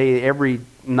stressful day, every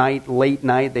night, late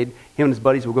night, him and his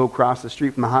buddies would go across the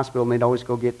street from the hospital, and they'd always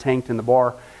go get tanked in the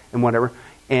bar and whatever.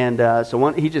 And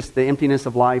the emptiness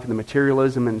of life and the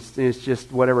materialism, and it's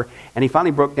just whatever. And he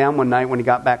finally broke down one night when he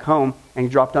got back home, and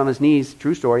he dropped on his knees,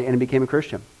 true story, and he became a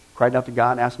Christian. Cried out to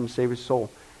God, asked him to save his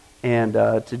soul, and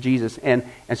to Jesus. And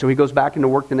so he goes back into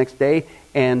work the next day,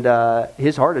 and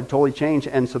his heart had totally changed.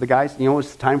 And so the guys,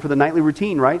 it's time for the nightly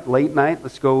routine, right? Late night,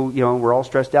 let's go, we're all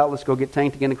stressed out, let's go get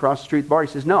tanked again across the street at the bar. He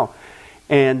says, no.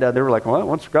 And they were like, well,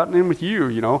 what's gotten in with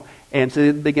you, And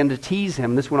so they began to tease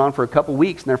him. This went on for a couple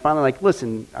weeks, and they're finally like,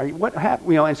 listen, what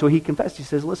happened? And so he confessed. He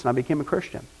says, listen, I became a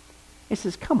Christian. He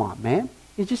says, come on, man.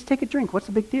 You just take a drink. What's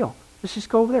the big deal? Let's just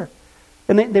go over there.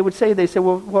 And they say,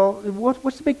 well,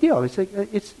 what's the big deal? They say,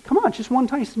 come on, it's just one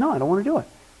time. He says, no, I don't want to do it.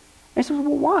 And he says,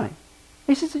 well, why?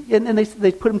 He says, and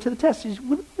they put him to the test. He says,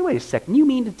 wait a second. You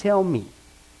mean to tell me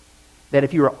that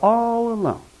if you were all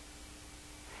alone,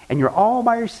 and you're all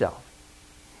by yourself,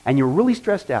 and you're really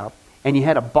stressed out, and you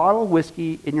had a bottle of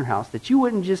whiskey in your house, that you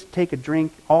wouldn't just take a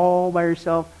drink all by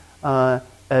yourself,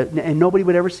 and nobody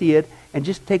would ever see it, and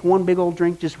just take one big old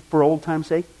drink just for old time's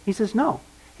sake? He says, no.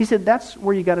 He said, that's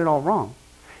where you got it all wrong.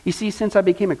 You see, since I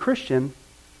became a Christian,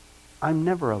 I'm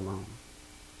never alone.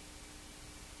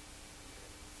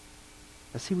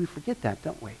 But see, we forget that,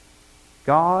 don't we?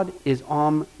 God is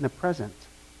omnipresent.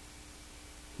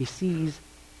 He sees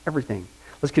everything.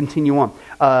 Let's continue on.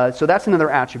 So that's another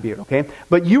attribute, okay?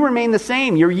 But you remain the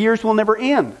same. Your years will never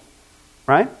end,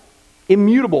 right?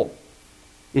 Immutable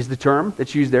is the term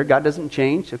that's used there. God doesn't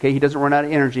change, okay? He doesn't run out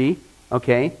of energy,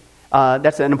 okay?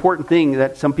 That's an important thing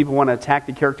that some people want to attack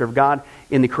the character of God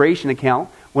in the creation account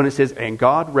when it says, and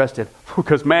God rested.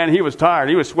 Because, man, he was tired.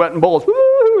 He was sweating bullets.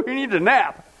 Woo! He needed a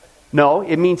nap. No,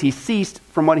 it means he ceased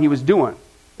from what he was doing.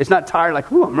 It's not tired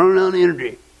like, I'm running out of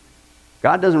energy.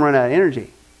 God doesn't run out of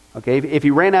energy. Okay, if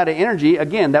he ran out of energy,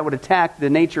 again, that would attack the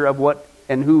nature of what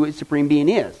and who his supreme being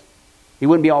is. He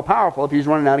wouldn't be all powerful if he was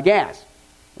running out of gas.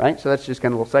 Right? So that's just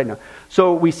kind of a little side note.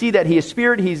 So we see that he is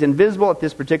spirit. He's invisible at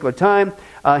this particular time.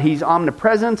 He's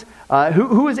omnipresent.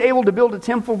 Who is able to build a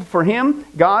temple for him?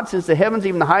 God, since the heavens,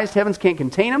 even the highest heavens, can't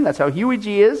contain him. That's how huge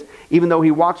he is, even though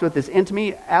he walks with this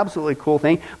intimacy. Absolutely cool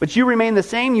thing. But you remain the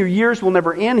same. Your years will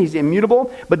never end. He's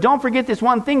immutable. But don't forget this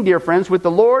one thing, dear friends. With the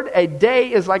Lord, a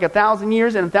day is like 1,000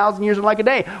 years, and 1,000 years are like a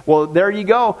day. Well, there you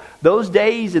go. Those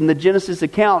days in the Genesis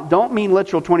account don't mean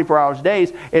literal 24 hours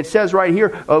days. It says right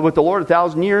here, with the Lord,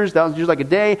 1,000 years like a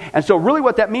day. And so really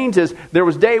what that means is there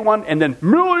was day one, and then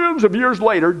millions of years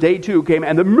later, day two came,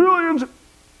 and the millions...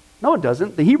 No, it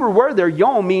doesn't. The Hebrew word there,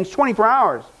 yom, means 24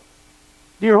 hours.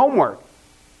 Do your homework.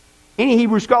 Any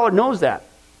Hebrew scholar knows that.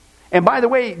 And by the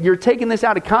way, you're taking this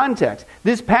out of context.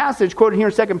 This passage, quoted here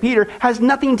in 2 Peter, has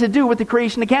nothing to do with the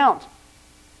creation account.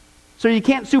 So you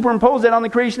can't superimpose that on the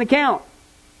creation account.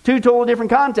 Two totally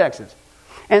different contexts.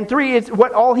 And three, it's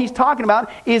what all he's talking about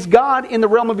is God in the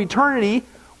realm of eternity,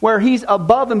 where he's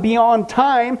above and beyond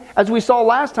time. As we saw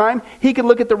last time, he can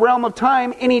look at the realm of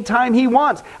time anytime he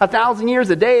wants. 1,000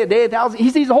 years, a day, 1,000. He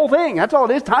sees the whole thing. That's all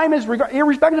it is. Time is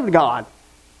irrespective of God.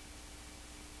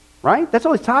 Right? That's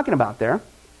all he's talking about there.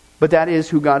 But that is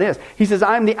who God is. He says,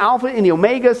 I am the Alpha and the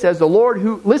Omega, says the Lord,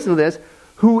 who, listen to this,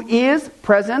 who is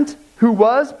present, who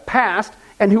was past,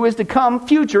 and who is to come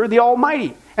future, the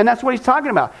Almighty. And that's what he's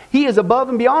talking about. He is above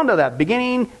and beyond of that.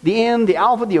 Beginning, the end, the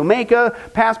Alpha, the Omega,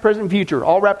 past, present, future.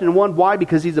 All wrapped in one. Why?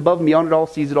 Because he's above and beyond it all,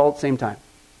 sees it all at the same time.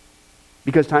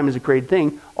 Because time is a created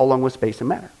thing, along with space and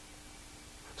matter.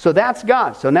 So that's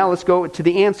God. So now let's go to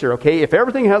the answer, okay? If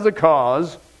everything has a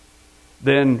cause,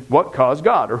 then what caused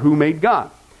God? Or who made God?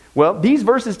 Well, these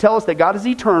verses tell us that God is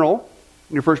eternal.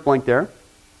 In your first blank there.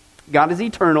 God is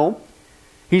eternal.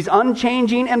 He's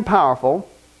unchanging and powerful.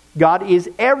 God is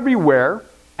everywhere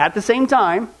at the same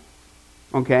time.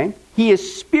 Okay? He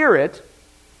is spirit.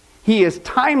 He is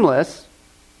timeless.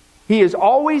 He is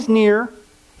always near.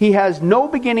 He has no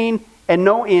beginning and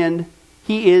no end.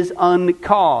 He is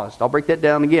uncaused. I'll break that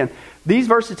down again. These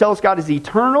verses tell us God is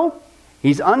eternal.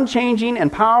 He's unchanging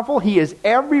and powerful. He is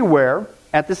everywhere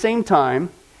at the same time.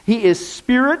 He is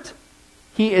spirit.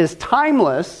 He is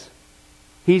timeless.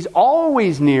 He's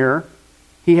always near.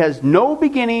 He has no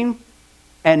beginning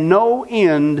and no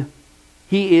end.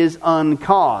 He is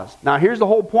uncaused. Now here's the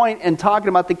whole point in talking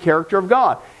about the character of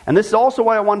God. And this is also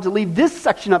why I wanted to leave this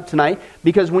section up tonight,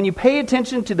 because when you pay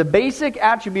attention to the basic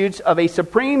attributes of a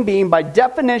supreme being, by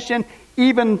definition,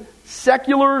 even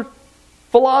secular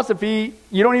philosophy,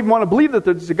 you don't even want to believe that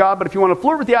there's a God, but if you want to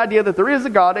flirt with the idea that there is a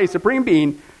God, a supreme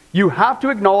being, you have to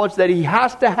acknowledge that he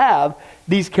has to have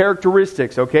these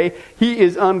characteristics, okay? He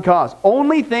is uncaused.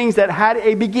 Only things that had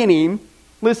a beginning,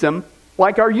 listen,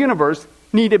 like our universe,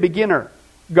 need a beginner.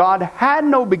 God had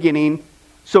no beginning,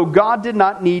 so God did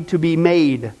not need to be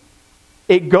made.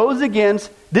 It goes against,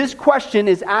 this question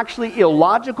is actually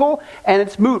illogical and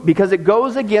it's moot because it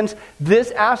goes against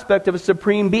this aspect of a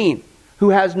supreme being who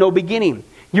has no beginning.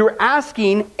 You're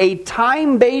asking a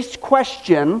time-based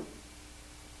question,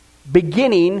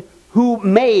 beginning, who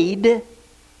made,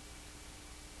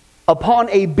 upon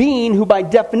a being who by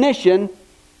definition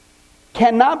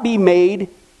cannot be made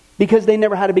because they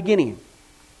never had a beginning.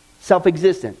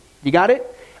 Self-existent. You got it?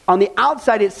 On the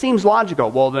outside it seems logical.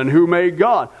 Well, then who made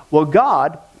God? Well,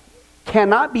 God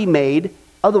cannot be made,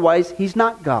 otherwise He's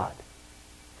not God.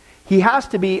 He has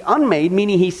to be unmade,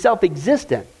 meaning He's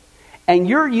self-existent. And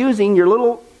you're using your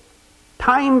little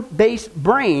time-based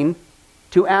brain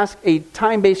to ask a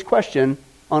time-based question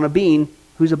on a being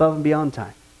who's above and beyond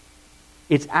time.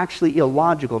 It's actually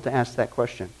illogical to ask that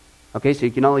question. Okay, so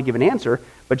you can not only give an answer,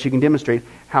 but you can demonstrate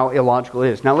how illogical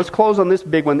it is. Now let's close on this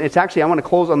big one. It's actually, I want to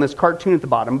close on this cartoon at the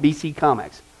bottom, BC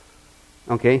Comics.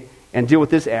 Okay, and deal with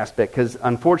this aspect, because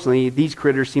unfortunately these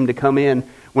critters seem to come in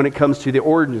when it comes to the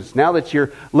origins. Now that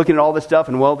you're looking at all this stuff,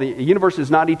 and well, the universe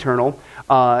is not eternal,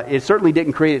 it certainly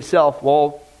didn't create itself.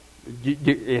 Well,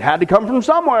 it had to come from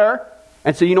somewhere.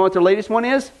 And so you know what their latest one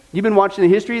is? You've been watching the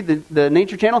history, the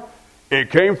Nature Channel? It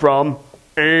came from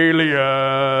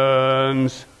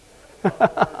aliens.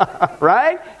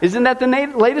 Right? Isn't that the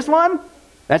latest one?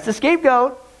 That's the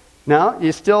scapegoat. No,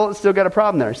 you still got a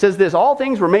problem there. It says this, all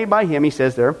things were made by Him, he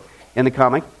says there in the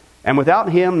comic, and without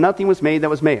Him nothing was made that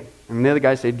was made. And the other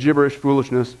guys say, gibberish,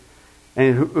 foolishness.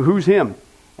 And who's Him?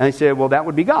 And they say, well, that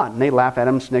would be God. And they laugh at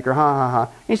him, snicker, ha, ha, ha.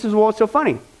 And he says, well, it's so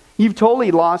funny. You've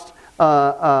totally lost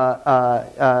touch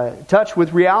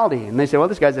with reality. And they say, well,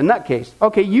 this guy's a nutcase.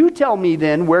 Okay, you tell me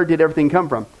then, where did everything come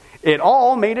from? It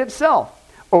all made itself.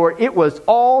 Or it was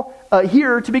all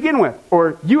here to begin with.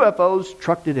 Or UFOs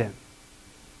trucked it in.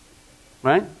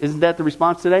 Right? Isn't that the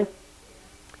response today?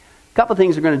 A couple of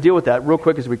things we're going to deal with that real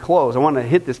quick as we close. I want to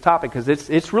hit this topic because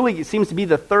it seems to be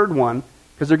the third one,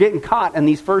 because they're getting caught in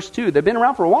these first two. They've been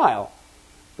around for a while.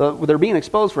 They're being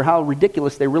exposed for how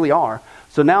ridiculous they really are.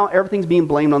 So now everything's being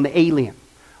blamed on the alien.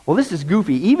 Well, this is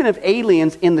goofy. Even if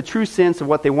aliens, in the true sense of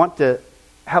what they want to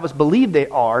have us believe they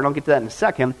are, and I'll get to that in a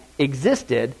second,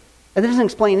 existed, that doesn't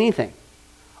explain anything.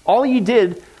 All you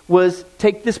did was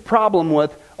take this problem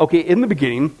with, okay, in the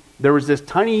beginning, there was this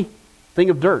tiny thing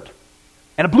of dirt,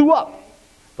 and it blew up.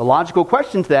 The logical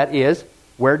question to that is,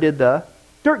 where did the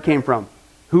dirt came from?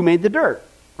 Who made the dirt,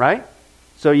 right?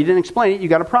 So you didn't explain it, you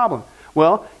got a problem.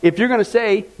 Well, if you're going to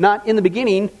say, not in the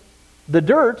beginning, the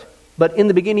dirt, but in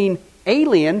the beginning,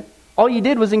 alien, all you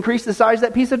did was increase the size of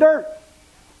that piece of dirt.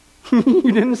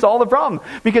 You didn't solve the problem.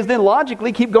 Because then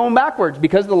logically keep going backwards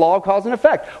because of the law of cause and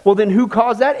effect. Well, then who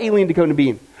caused that alien to come to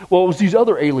being? Well, it was these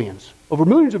other aliens over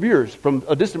millions of years from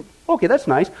a distant... Okay, that's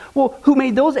nice. Well, who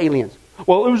made those aliens?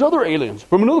 Well, it was other aliens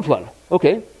from another planet.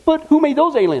 Okay, but who made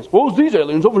those aliens? Well, it was these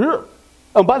aliens over here.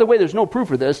 Oh, by the way, there's no proof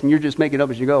for this, and you're just making it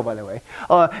up as you go, by the way.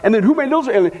 And then who made those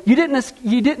aliens?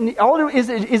 You didn't, all it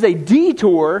is a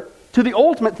detour to the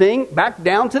ultimate thing, back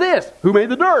down to this. Who made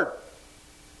the dirt?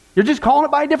 You're just calling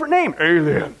it by a different name.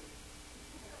 Alien.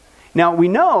 Now, we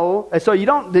know, so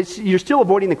you're still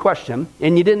avoiding the question,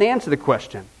 and you didn't answer the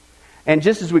question. And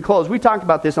just as we close, we talked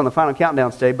about this on the Final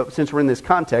Countdown today, but since we're in this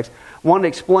context, I wanted to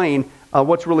explain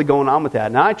what's really going on with that.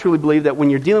 And I truly believe that when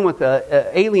you're dealing with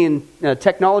alien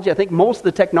technology, I think most of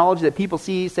the technology that people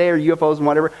say are UFOs and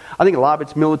whatever, I think a lot of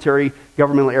it's military,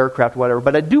 governmental aircraft, whatever.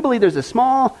 But I do believe there's a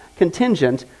small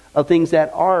contingent of things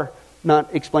that are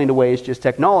not explained away as just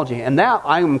technology. And that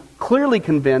I'm clearly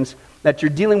convinced that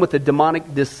you're dealing with a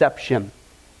demonic deception.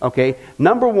 Okay?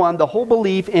 Number one, the whole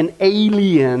belief in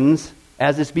aliens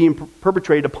as it's being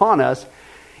perpetrated upon us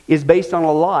is based on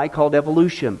a lie called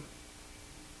evolution.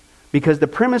 Because the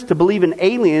premise to believe in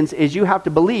aliens is you have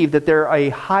to believe that they're a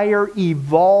higher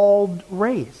evolved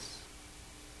race.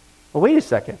 Well, wait a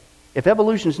second. If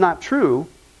evolution is not true,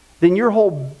 then your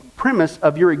whole premise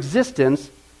of your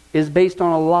existence is based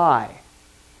on a lie.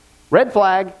 Red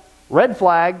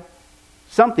flag,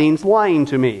 something's lying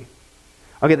to me.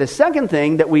 Okay, the second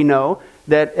thing that we know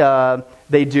that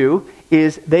they do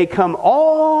is they come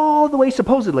all the way,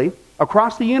 supposedly,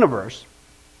 across the universe.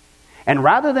 And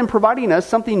rather than providing us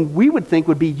something we would think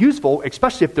would be useful,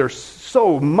 especially if they're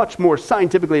so much more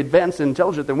scientifically advanced and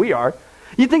intelligent than we are,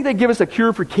 you'd think they'd give us a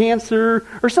cure for cancer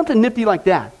or something nifty like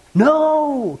that.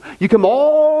 No! You come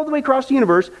all the way across the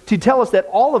universe to tell us that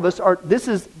all of us are, this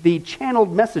is the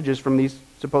channeled messages from these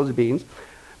supposed beings,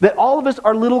 that all of us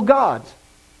are little gods.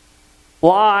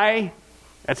 Lie!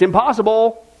 That's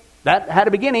impossible. That had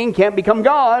a beginning, can't become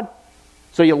God.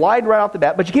 So you lied right off the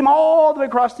bat, but you came all the way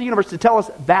across the universe to tell us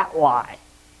that lie.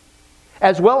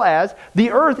 As well as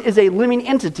the earth is a living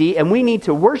entity and we need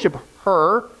to worship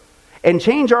her, and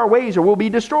change our ways or we'll be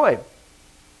destroyed.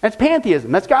 That's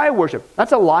pantheism. That's Gaia worship.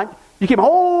 That's a lie. You came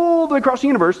all the way across the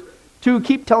universe to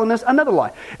keep telling us another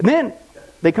lie. And then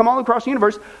they come all across the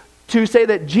universe to say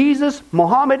that Jesus,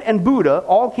 Muhammad, and Buddha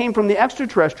all came from the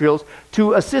extraterrestrials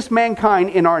to assist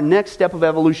mankind in our next step of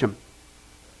evolution.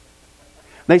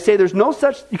 They say there's no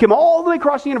such, you came all the way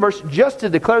across the universe just to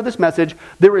declare this message,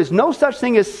 there is no such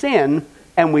thing as sin,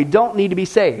 and we don't need to be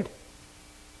saved.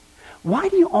 Why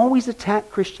do you always attack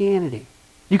Christianity?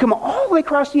 You come all the way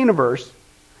across the universe,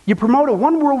 you promote a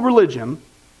one-world religion,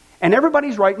 and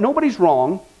everybody's right, nobody's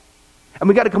wrong, and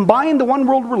we got to combine the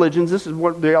one-world religions, this is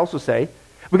what they also say.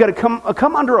 We got to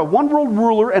come under a one-world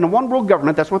ruler and a one-world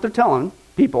government, that's what they're telling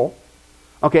people.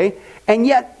 Okay? And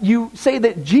yet you say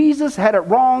that Jesus had it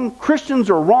wrong, Christians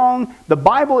are wrong, the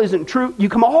Bible isn't true. You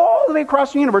come all the way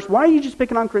across the universe. Why are you just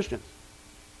picking on Christians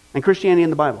and Christianity in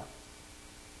the Bible?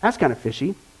 That's kind of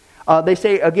fishy. They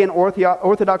say, again,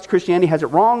 Orthodox Christianity has it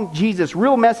wrong. Jesus'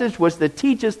 real message was to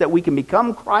teach us that we can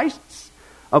become Christ's.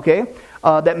 Okay?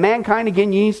 That mankind, again,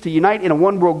 needs to unite in a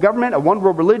one-world government, a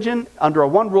one-world religion, under a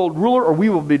one-world ruler, or we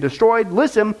will be destroyed.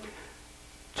 Listen,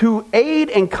 to aid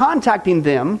in contacting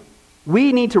them,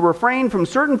 we need to refrain from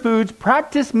certain foods,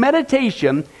 practice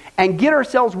meditation, and get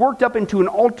ourselves worked up into an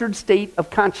altered state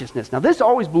of consciousness. Now, this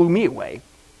always blew me away.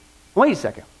 Wait a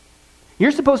second.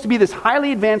 You're supposed to be this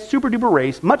highly advanced, super-duper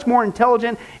race, much more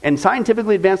intelligent and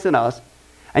scientifically advanced than us,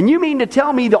 and you mean to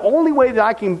tell me the only way that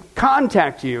I can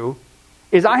contact you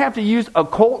is I have to use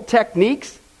occult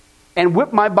techniques and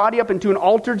whip my body up into an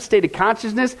altered state of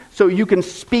consciousness so you can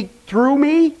speak through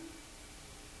me?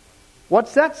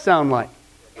 What's that sound like?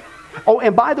 Oh,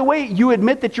 and by the way, you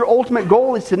admit that your ultimate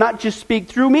goal is to not just speak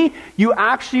through me, you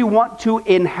actually want to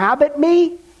inhabit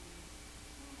me?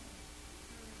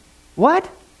 What?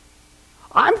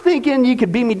 I'm thinking you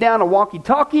could beam me down a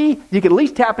walkie-talkie, you could at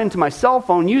least tap into my cell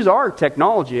phone, use our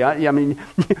technology. I mean,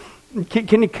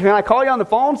 can I call you on the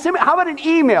phone? How about an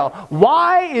email?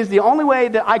 Why is the only way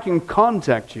that I can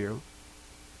contact you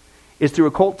is through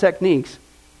occult techniques?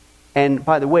 And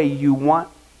by the way, you want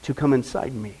to come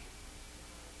inside me.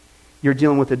 You're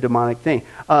dealing with a demonic thing.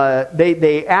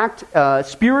 They act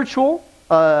spiritual.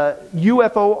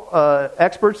 UFO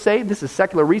experts say, this is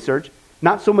secular research,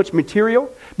 not so much material,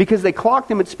 because they clock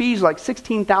them at speeds like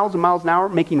 16,000 miles an hour,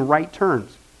 making right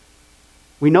turns.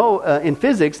 We know in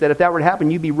physics that if that were to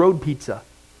happen, you'd be road pizza.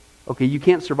 Okay, you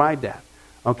can't survive that.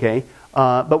 Okay,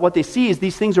 but what they see is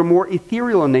these things are more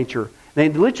ethereal in nature. They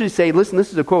literally say, listen,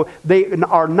 this is a quote, they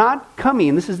are not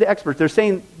coming, this is the experts, they're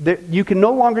saying that you can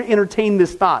no longer entertain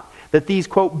this thought that these,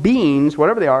 quote, beings,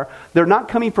 whatever they are, they're not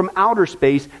coming from outer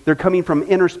space, they're coming from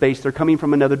inner space, they're coming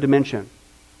from another dimension.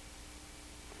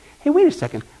 Hey, wait a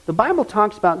second. The Bible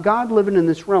talks about God living in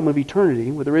this realm of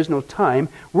eternity where there is no time.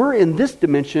 We're in this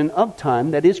dimension of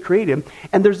time that is created,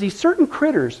 and there's these certain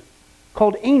critters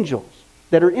called angels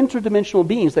that are interdimensional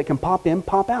beings that can pop in,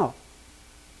 pop out.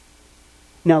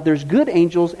 Now, there's good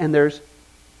angels and there's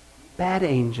bad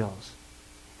angels.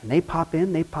 And they pop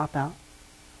in, they pop out.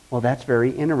 Well, that's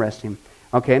very interesting.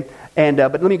 Okay? And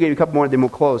but let me give you a couple more, then we'll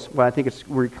close. Well, I think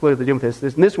we're clearly dealing with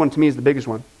this. This one, to me, is the biggest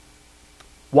one.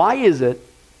 Why is it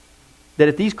that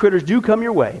if these critters do come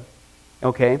your way,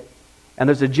 okay, and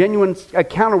there's a genuine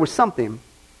encounter with something,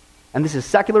 and this is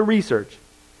secular research,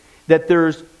 that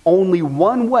there's only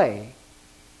one way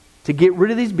to get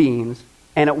rid of these beings,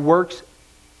 and it works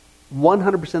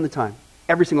 100% of the time,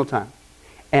 every single time.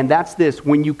 And that's this: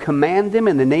 when you command them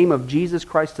in the name of Jesus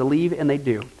Christ to leave, and they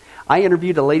do. I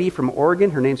interviewed a lady from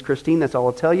Oregon. Her name's Christine, that's all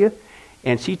I'll tell you.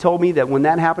 And she told me that when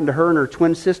that happened to her and her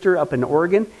twin sister up in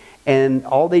Oregon, and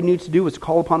all they knew to do was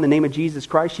call upon the name of Jesus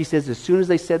Christ, she says as soon as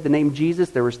they said the name Jesus,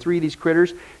 there was 3 of these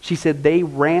critters. She said they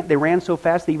ran so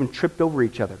fast they even tripped over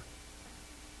each other.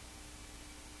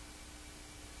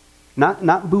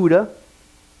 Not Buddha,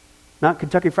 not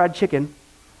Kentucky Fried Chicken.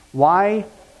 Why,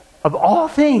 of all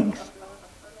things,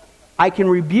 I can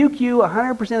rebuke you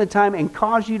 100% of the time and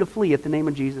cause you to flee at the name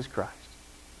of Jesus Christ.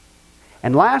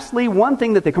 And lastly, one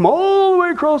thing that they come all the way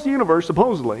across the universe,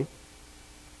 supposedly,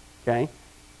 okay,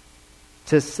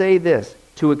 to say this,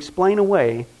 to explain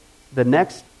away the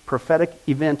next prophetic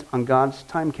event on God's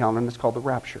time calendar, and it's called the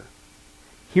rapture.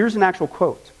 Here's an actual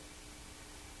quote.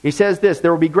 He says this: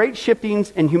 there will be great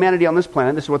shiftings in humanity on this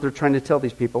planet. This is what they're trying to tell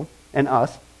these people and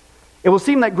us. It will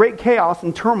seem that great chaos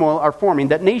and turmoil are forming,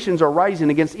 that nations are rising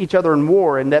against each other in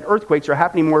war, and that earthquakes are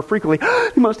happening more frequently.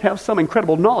 You must have some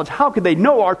incredible knowledge. How could they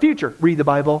know our future? Read the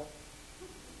Bible.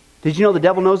 Did you know the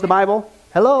devil knows the Bible?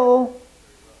 Hello?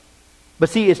 But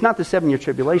see, it's not the 7-year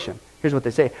tribulation. Here's what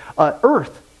they say.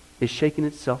 Earth is shaking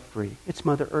itself free. It's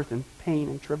Mother Earth in pain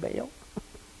and travail.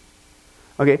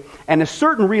 Okay? And a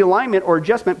certain realignment or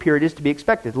adjustment period is to be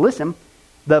expected. Listen,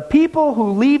 the people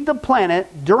who leave the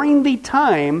planet during the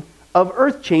time of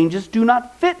earth changes do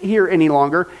not fit here any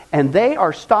longer, and they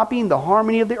are stopping the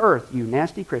harmony of the earth, you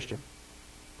nasty Christian.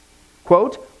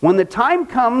 Quote, when the time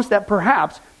comes that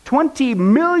perhaps 20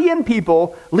 million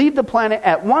people leave the planet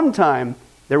at one time,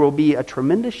 there will be a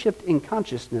tremendous shift in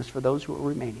consciousness for those who are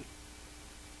remaining.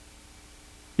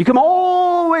 You come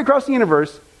all the way across the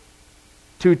universe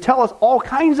to tell us all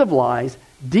kinds of lies,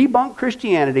 debunk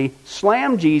Christianity,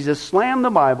 slam Jesus, slam the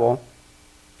Bible.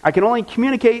 I can only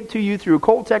communicate to you through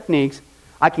occult techniques.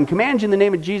 I can command you in the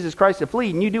name of Jesus Christ to flee,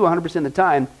 and you do 100% of the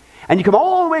time. And you come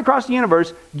all the way across the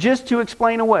universe just to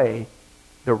explain away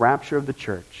the rapture of the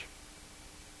church.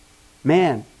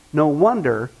 Man, no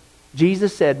wonder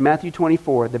Jesus said, Matthew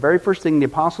 24, the very first thing the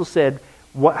apostles said,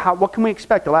 what can we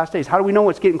expect the last days? How do we know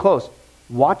it's getting close?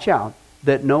 Watch out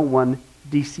that no one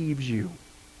deceives you.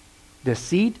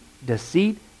 Deceit,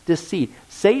 deceit, deceit.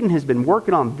 Satan has been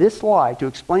working on this lie to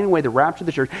explain away the rapture of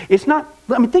the church. It's not,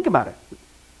 think about it.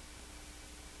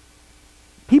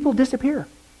 People disappear.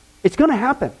 It's going to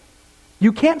happen.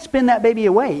 You can't spin that baby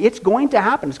away. It's going to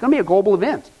happen. It's going to be a global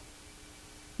event.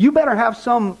 You better have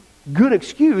some good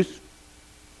excuse.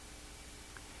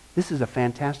 This is a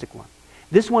fantastic one.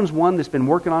 This one's one that's been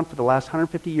working on for the last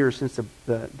 150 years since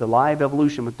the live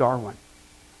evolution with Darwin.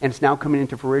 And it's now coming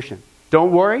into fruition.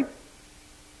 Don't worry.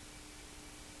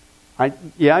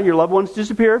 Your loved ones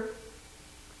disappear.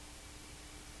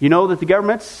 You know that the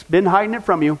government's been hiding it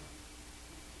from you.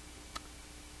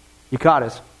 You caught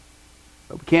us.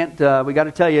 But we can't, we got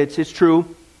to tell you, it's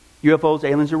true. UFOs,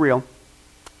 aliens are real.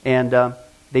 And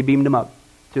they beamed them up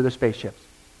to their spaceships.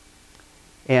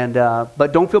 And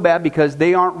but don't feel bad because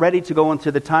they aren't ready to go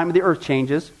into the time of the earth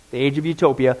changes, the age of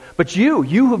utopia. But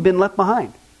you have been left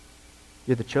behind.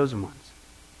 You're the chosen ones.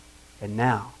 And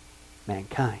now,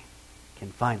 mankind can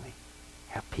finally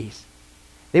have peace.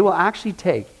 They will actually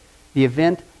take the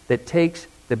event that takes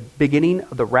the beginning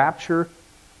of the rapture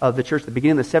of the church, the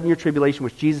beginning of the 7-year tribulation,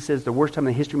 which Jesus says is the worst time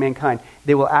in the history of mankind.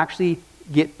 They will actually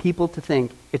get people to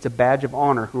think it's a badge of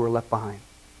honor who are left behind.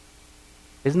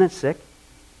 Isn't that sick?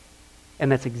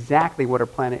 And that's exactly what our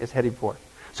planet is headed for.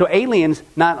 So aliens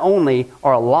not only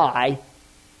are a lie,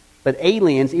 but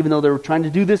aliens, even though they're trying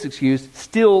to do this excuse,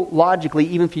 still logically,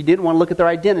 even if you didn't want to look at their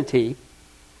identity,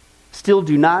 still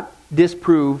do not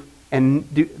disprove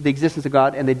the existence of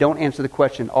God, and they don't answer the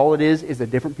question. All it is a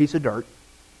different piece of dirt.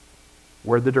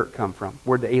 Where'd the dirt come from?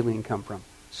 Where'd the alien come from?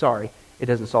 Sorry, it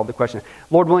doesn't solve the question.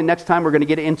 Lord willing, next time we're going to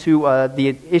get into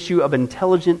the issue of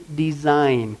intelligent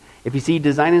design. If you see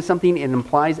design in something, it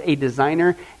implies a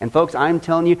designer. And folks, I'm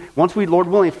telling you, once we, Lord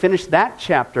willing, finish that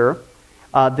chapter,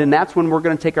 then that's when we're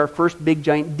going to take our first big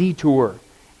giant detour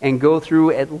and go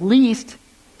through at least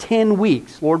 10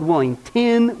 weeks, Lord willing,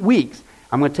 10 weeks.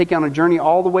 I'm going to take you on a journey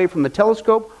all the way from the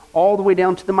telescope all the way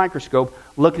down to the microscope,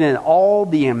 looking at all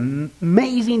the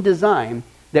amazing design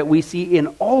that we see in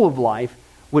all of life,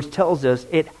 which tells us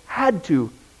it had to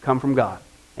come from God.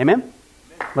 Amen?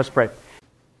 Amen. Let's pray.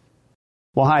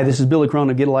 Well, hi, this is Billy Crone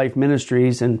of Get a Life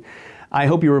Ministries, and I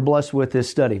hope you were blessed with this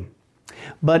study.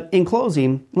 But in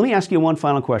closing, let me ask you one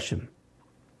final question.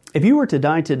 If you were to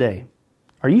die today,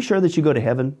 are you sure that you go to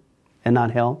heaven and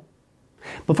not hell?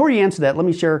 Before you answer that, let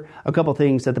me share a couple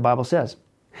things that the Bible says.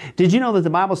 Did you know that the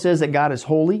Bible says that God is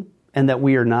holy and that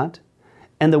we are not?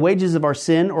 And the wages of our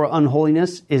sin or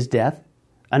unholiness is death?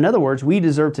 In other words, we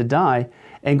deserve to die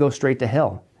and go straight to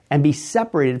hell and be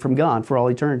separated from God for all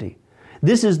eternity.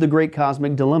 This is the great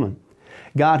cosmic dilemma.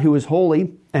 God who is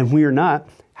holy and we are not,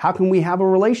 how can we have a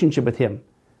relationship with Him?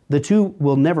 The two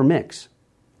will never mix.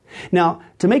 Now,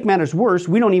 to make matters worse,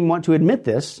 we don't even want to admit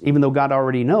this, even though God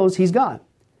already knows He's God.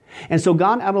 And so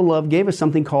God, out of love, gave us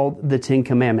something called the Ten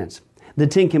Commandments. The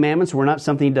Ten Commandments were not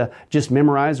something to just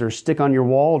memorize or stick on your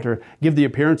wall to give the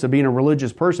appearance of being a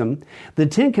religious person. The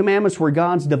Ten Commandments were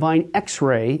God's divine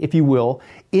X-ray, if you will,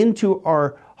 into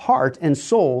our heart and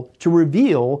soul to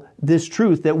reveal this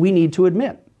truth that we need to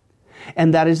admit.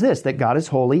 And that is this, that God is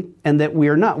holy and that we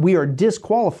are not. We are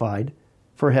disqualified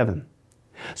for heaven.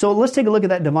 So let's take a look at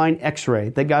that divine X-ray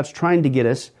that God's trying to get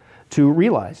us to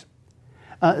realize.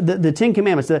 The Ten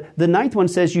Commandments, the ninth one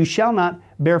says, you shall not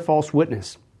bear false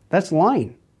witness. That's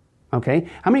lying. Okay?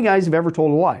 How many guys have ever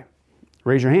told a lie?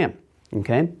 Raise your hand.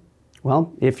 Okay?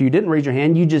 Well, if you didn't raise your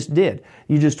hand, you just did.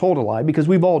 You just told a lie because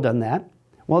we've all done that.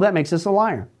 Well, that makes us a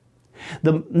liar.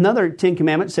 Another Ten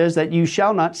Commandment says that you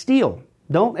shall not steal.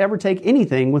 Don't ever take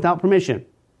anything without permission.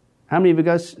 How many of you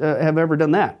guys have ever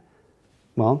done that?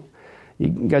 Well, you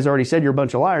guys already said you're a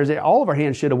bunch of liars. All of our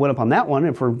hands should have went up on that one.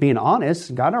 If we're being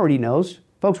honest, God already knows.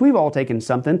 Folks, we've all taken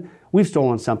something. We've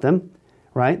stolen something.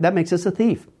 right? That makes us a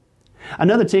thief.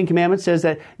 Another 10 Commandments says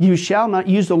that you shall not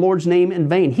use the Lord's name in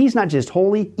vain. He's not just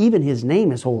holy, even His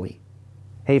name is holy.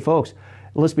 Hey folks,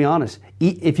 let's be honest.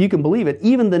 If you can believe it,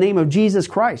 even the name of Jesus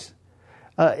Christ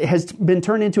has been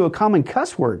turned into a common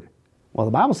cuss word. Well,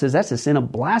 the Bible says that's a sin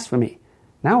of blasphemy.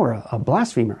 Now we're a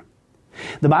blasphemer.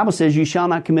 The Bible says you shall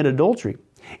not commit adultery.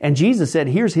 And Jesus said,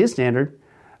 here's His standard.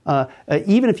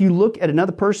 Even if you look at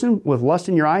another person with lust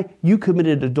in your eye, you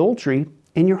committed adultery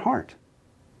in your heart.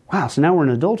 Wow, so now we're an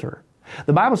adulterer.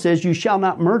 The Bible says you shall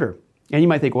not murder. And you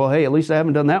might think, well, hey, at least I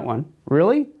haven't done that one.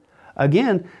 Really?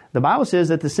 Again, the Bible says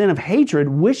that the sin of hatred,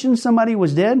 wishing somebody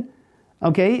was dead,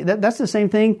 okay, that's the same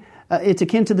thing. It's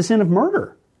akin to the sin of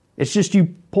murder. It's just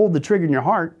you pulled the trigger in your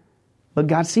heart, but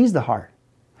God sees the heart.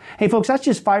 Hey, folks, that's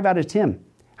just 5 out of 10.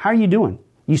 How are you doing?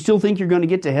 You still think you're going to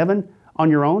get to heaven on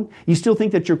your own? You still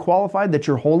think that you're qualified, that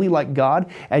you're holy like God,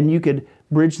 and you could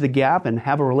bridge the gap and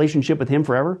have a relationship with Him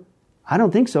forever? I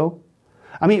don't think so.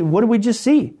 I mean, what did we just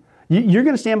see? You're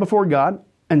going to stand before God,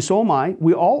 and so am I.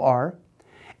 We all are.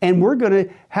 And we're going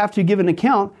to have to give an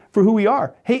account for who we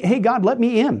are. Hey, God, let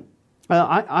me in.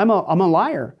 I'm a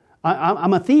liar.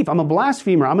 I'm a thief. I'm a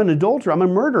blasphemer. I'm an adulterer. I'm a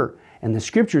murderer. And the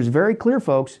Scripture is very clear,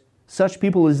 folks. Such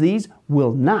people as these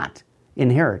will not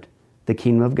inherit the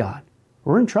kingdom of God.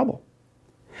 We're in trouble.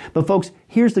 But folks,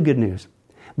 here's the good news.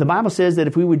 The Bible says that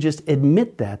if we would just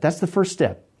admit that, that's the first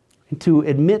step. To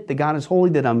admit that God is holy,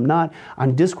 that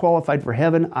I'm disqualified for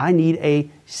heaven, I need a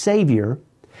Savior.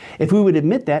 If we would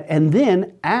admit that and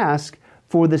then ask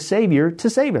for the Savior to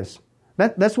save us.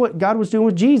 That's what God was doing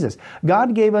with Jesus.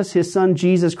 God gave us His Son,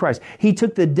 Jesus Christ. He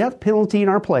took the death penalty in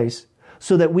our place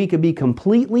so that we could be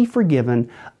completely forgiven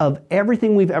of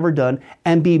everything we've ever done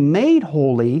and be made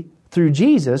holy through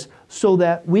Jesus so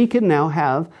that we can now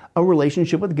have a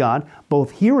relationship with God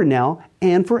both here and now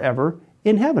and forever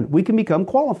in heaven. We can become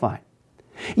qualified.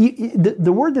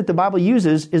 The word that the Bible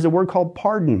uses is a word called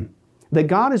pardon. That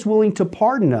God is willing to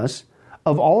pardon us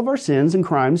of all of our sins and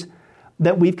crimes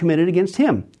that we've committed against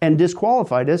Him and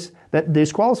disqualified us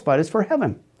for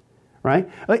heaven. Right?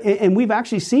 And we've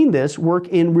actually seen this work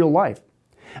in real life.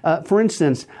 For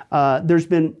instance, there's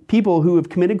been people who have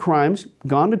committed crimes,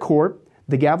 gone to court,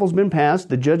 the gavel's been passed,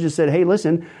 the judge has said, hey,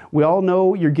 listen, we all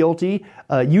know you're guilty,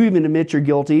 you even admit you're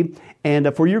guilty,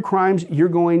 and for your crimes, you're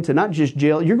going to not just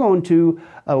jail, you're going to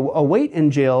await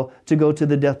in jail to go to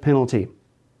the death penalty.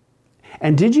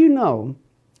 And did you know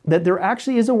that there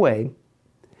actually is a way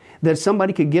that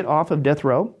somebody could get off of death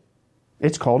row?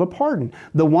 It's called a pardon.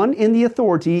 The one in the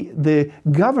authority, the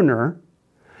governor,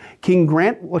 can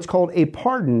grant what's called a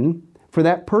pardon for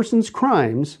that person's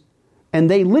crimes, and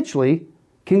they literally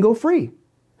can go free.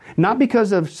 Not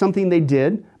because of something they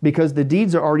did, because the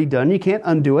deeds are already done, you can't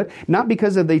undo it. Not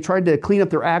because they tried to clean up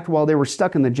their act while they were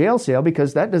stuck in the jail cell,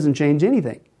 because that doesn't change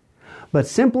anything. But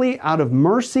simply out of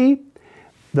mercy,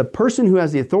 the person who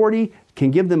has the authority can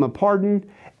give them a pardon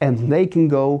and they can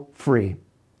go free.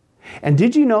 And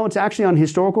did you know it's actually on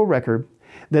historical record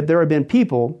that there have been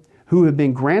people who have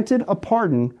been granted a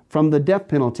pardon from the death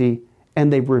penalty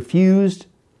and they've refused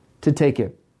to take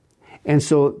it. And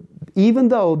so even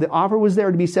though the offer was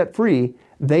there to be set free,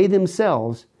 they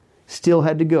themselves still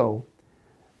had to go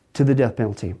to the death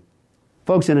penalty.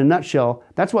 Folks, in a nutshell,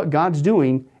 that's what God's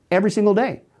doing every single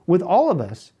day with all of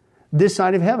us this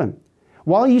side of heaven.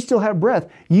 While you still have breath,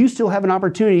 you still have an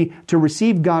opportunity to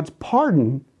receive God's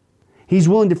pardon. He's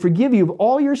willing to forgive you of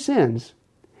all your sins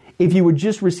if you would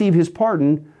just receive His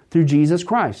pardon through Jesus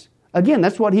Christ. Again,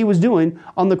 that's what He was doing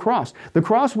on the cross. The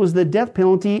cross was the death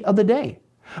penalty of the day.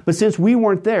 But since we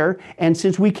weren't there, and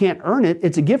since we can't earn it,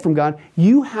 it's a gift from God,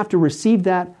 you have to receive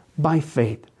that by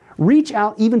faith. Reach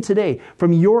out even today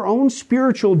from your own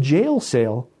spiritual jail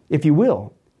cell, if you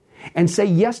will, and say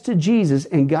yes to Jesus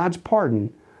and God's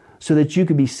pardon so that you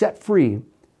can be set free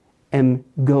and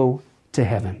go to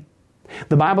heaven.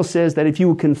 The Bible says that if you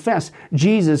will confess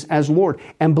Jesus as Lord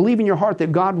and believe in your heart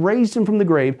that God raised Him from the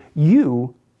grave,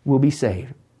 you will be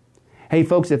saved. Hey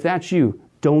folks, if that's you,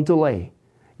 don't delay.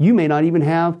 You may not even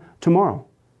have tomorrow.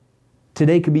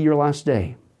 Today could be your last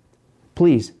day.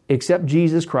 Please accept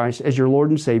Jesus Christ as your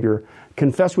Lord and Savior.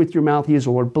 Confess with your mouth He is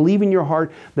Lord. Believe in your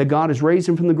heart that God has raised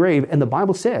Him from the grave. And the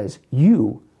Bible says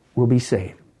you will be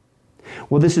saved.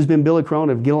 Well, this has been Billy Crone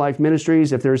of Get a Life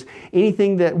Ministries. If there's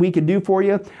anything that we could do for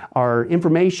you, our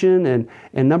information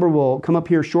and number will come up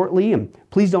here shortly. And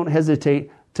please don't hesitate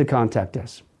to contact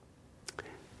us.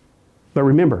 But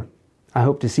remember, I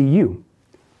hope to see you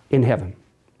in heaven.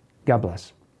 God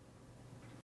bless.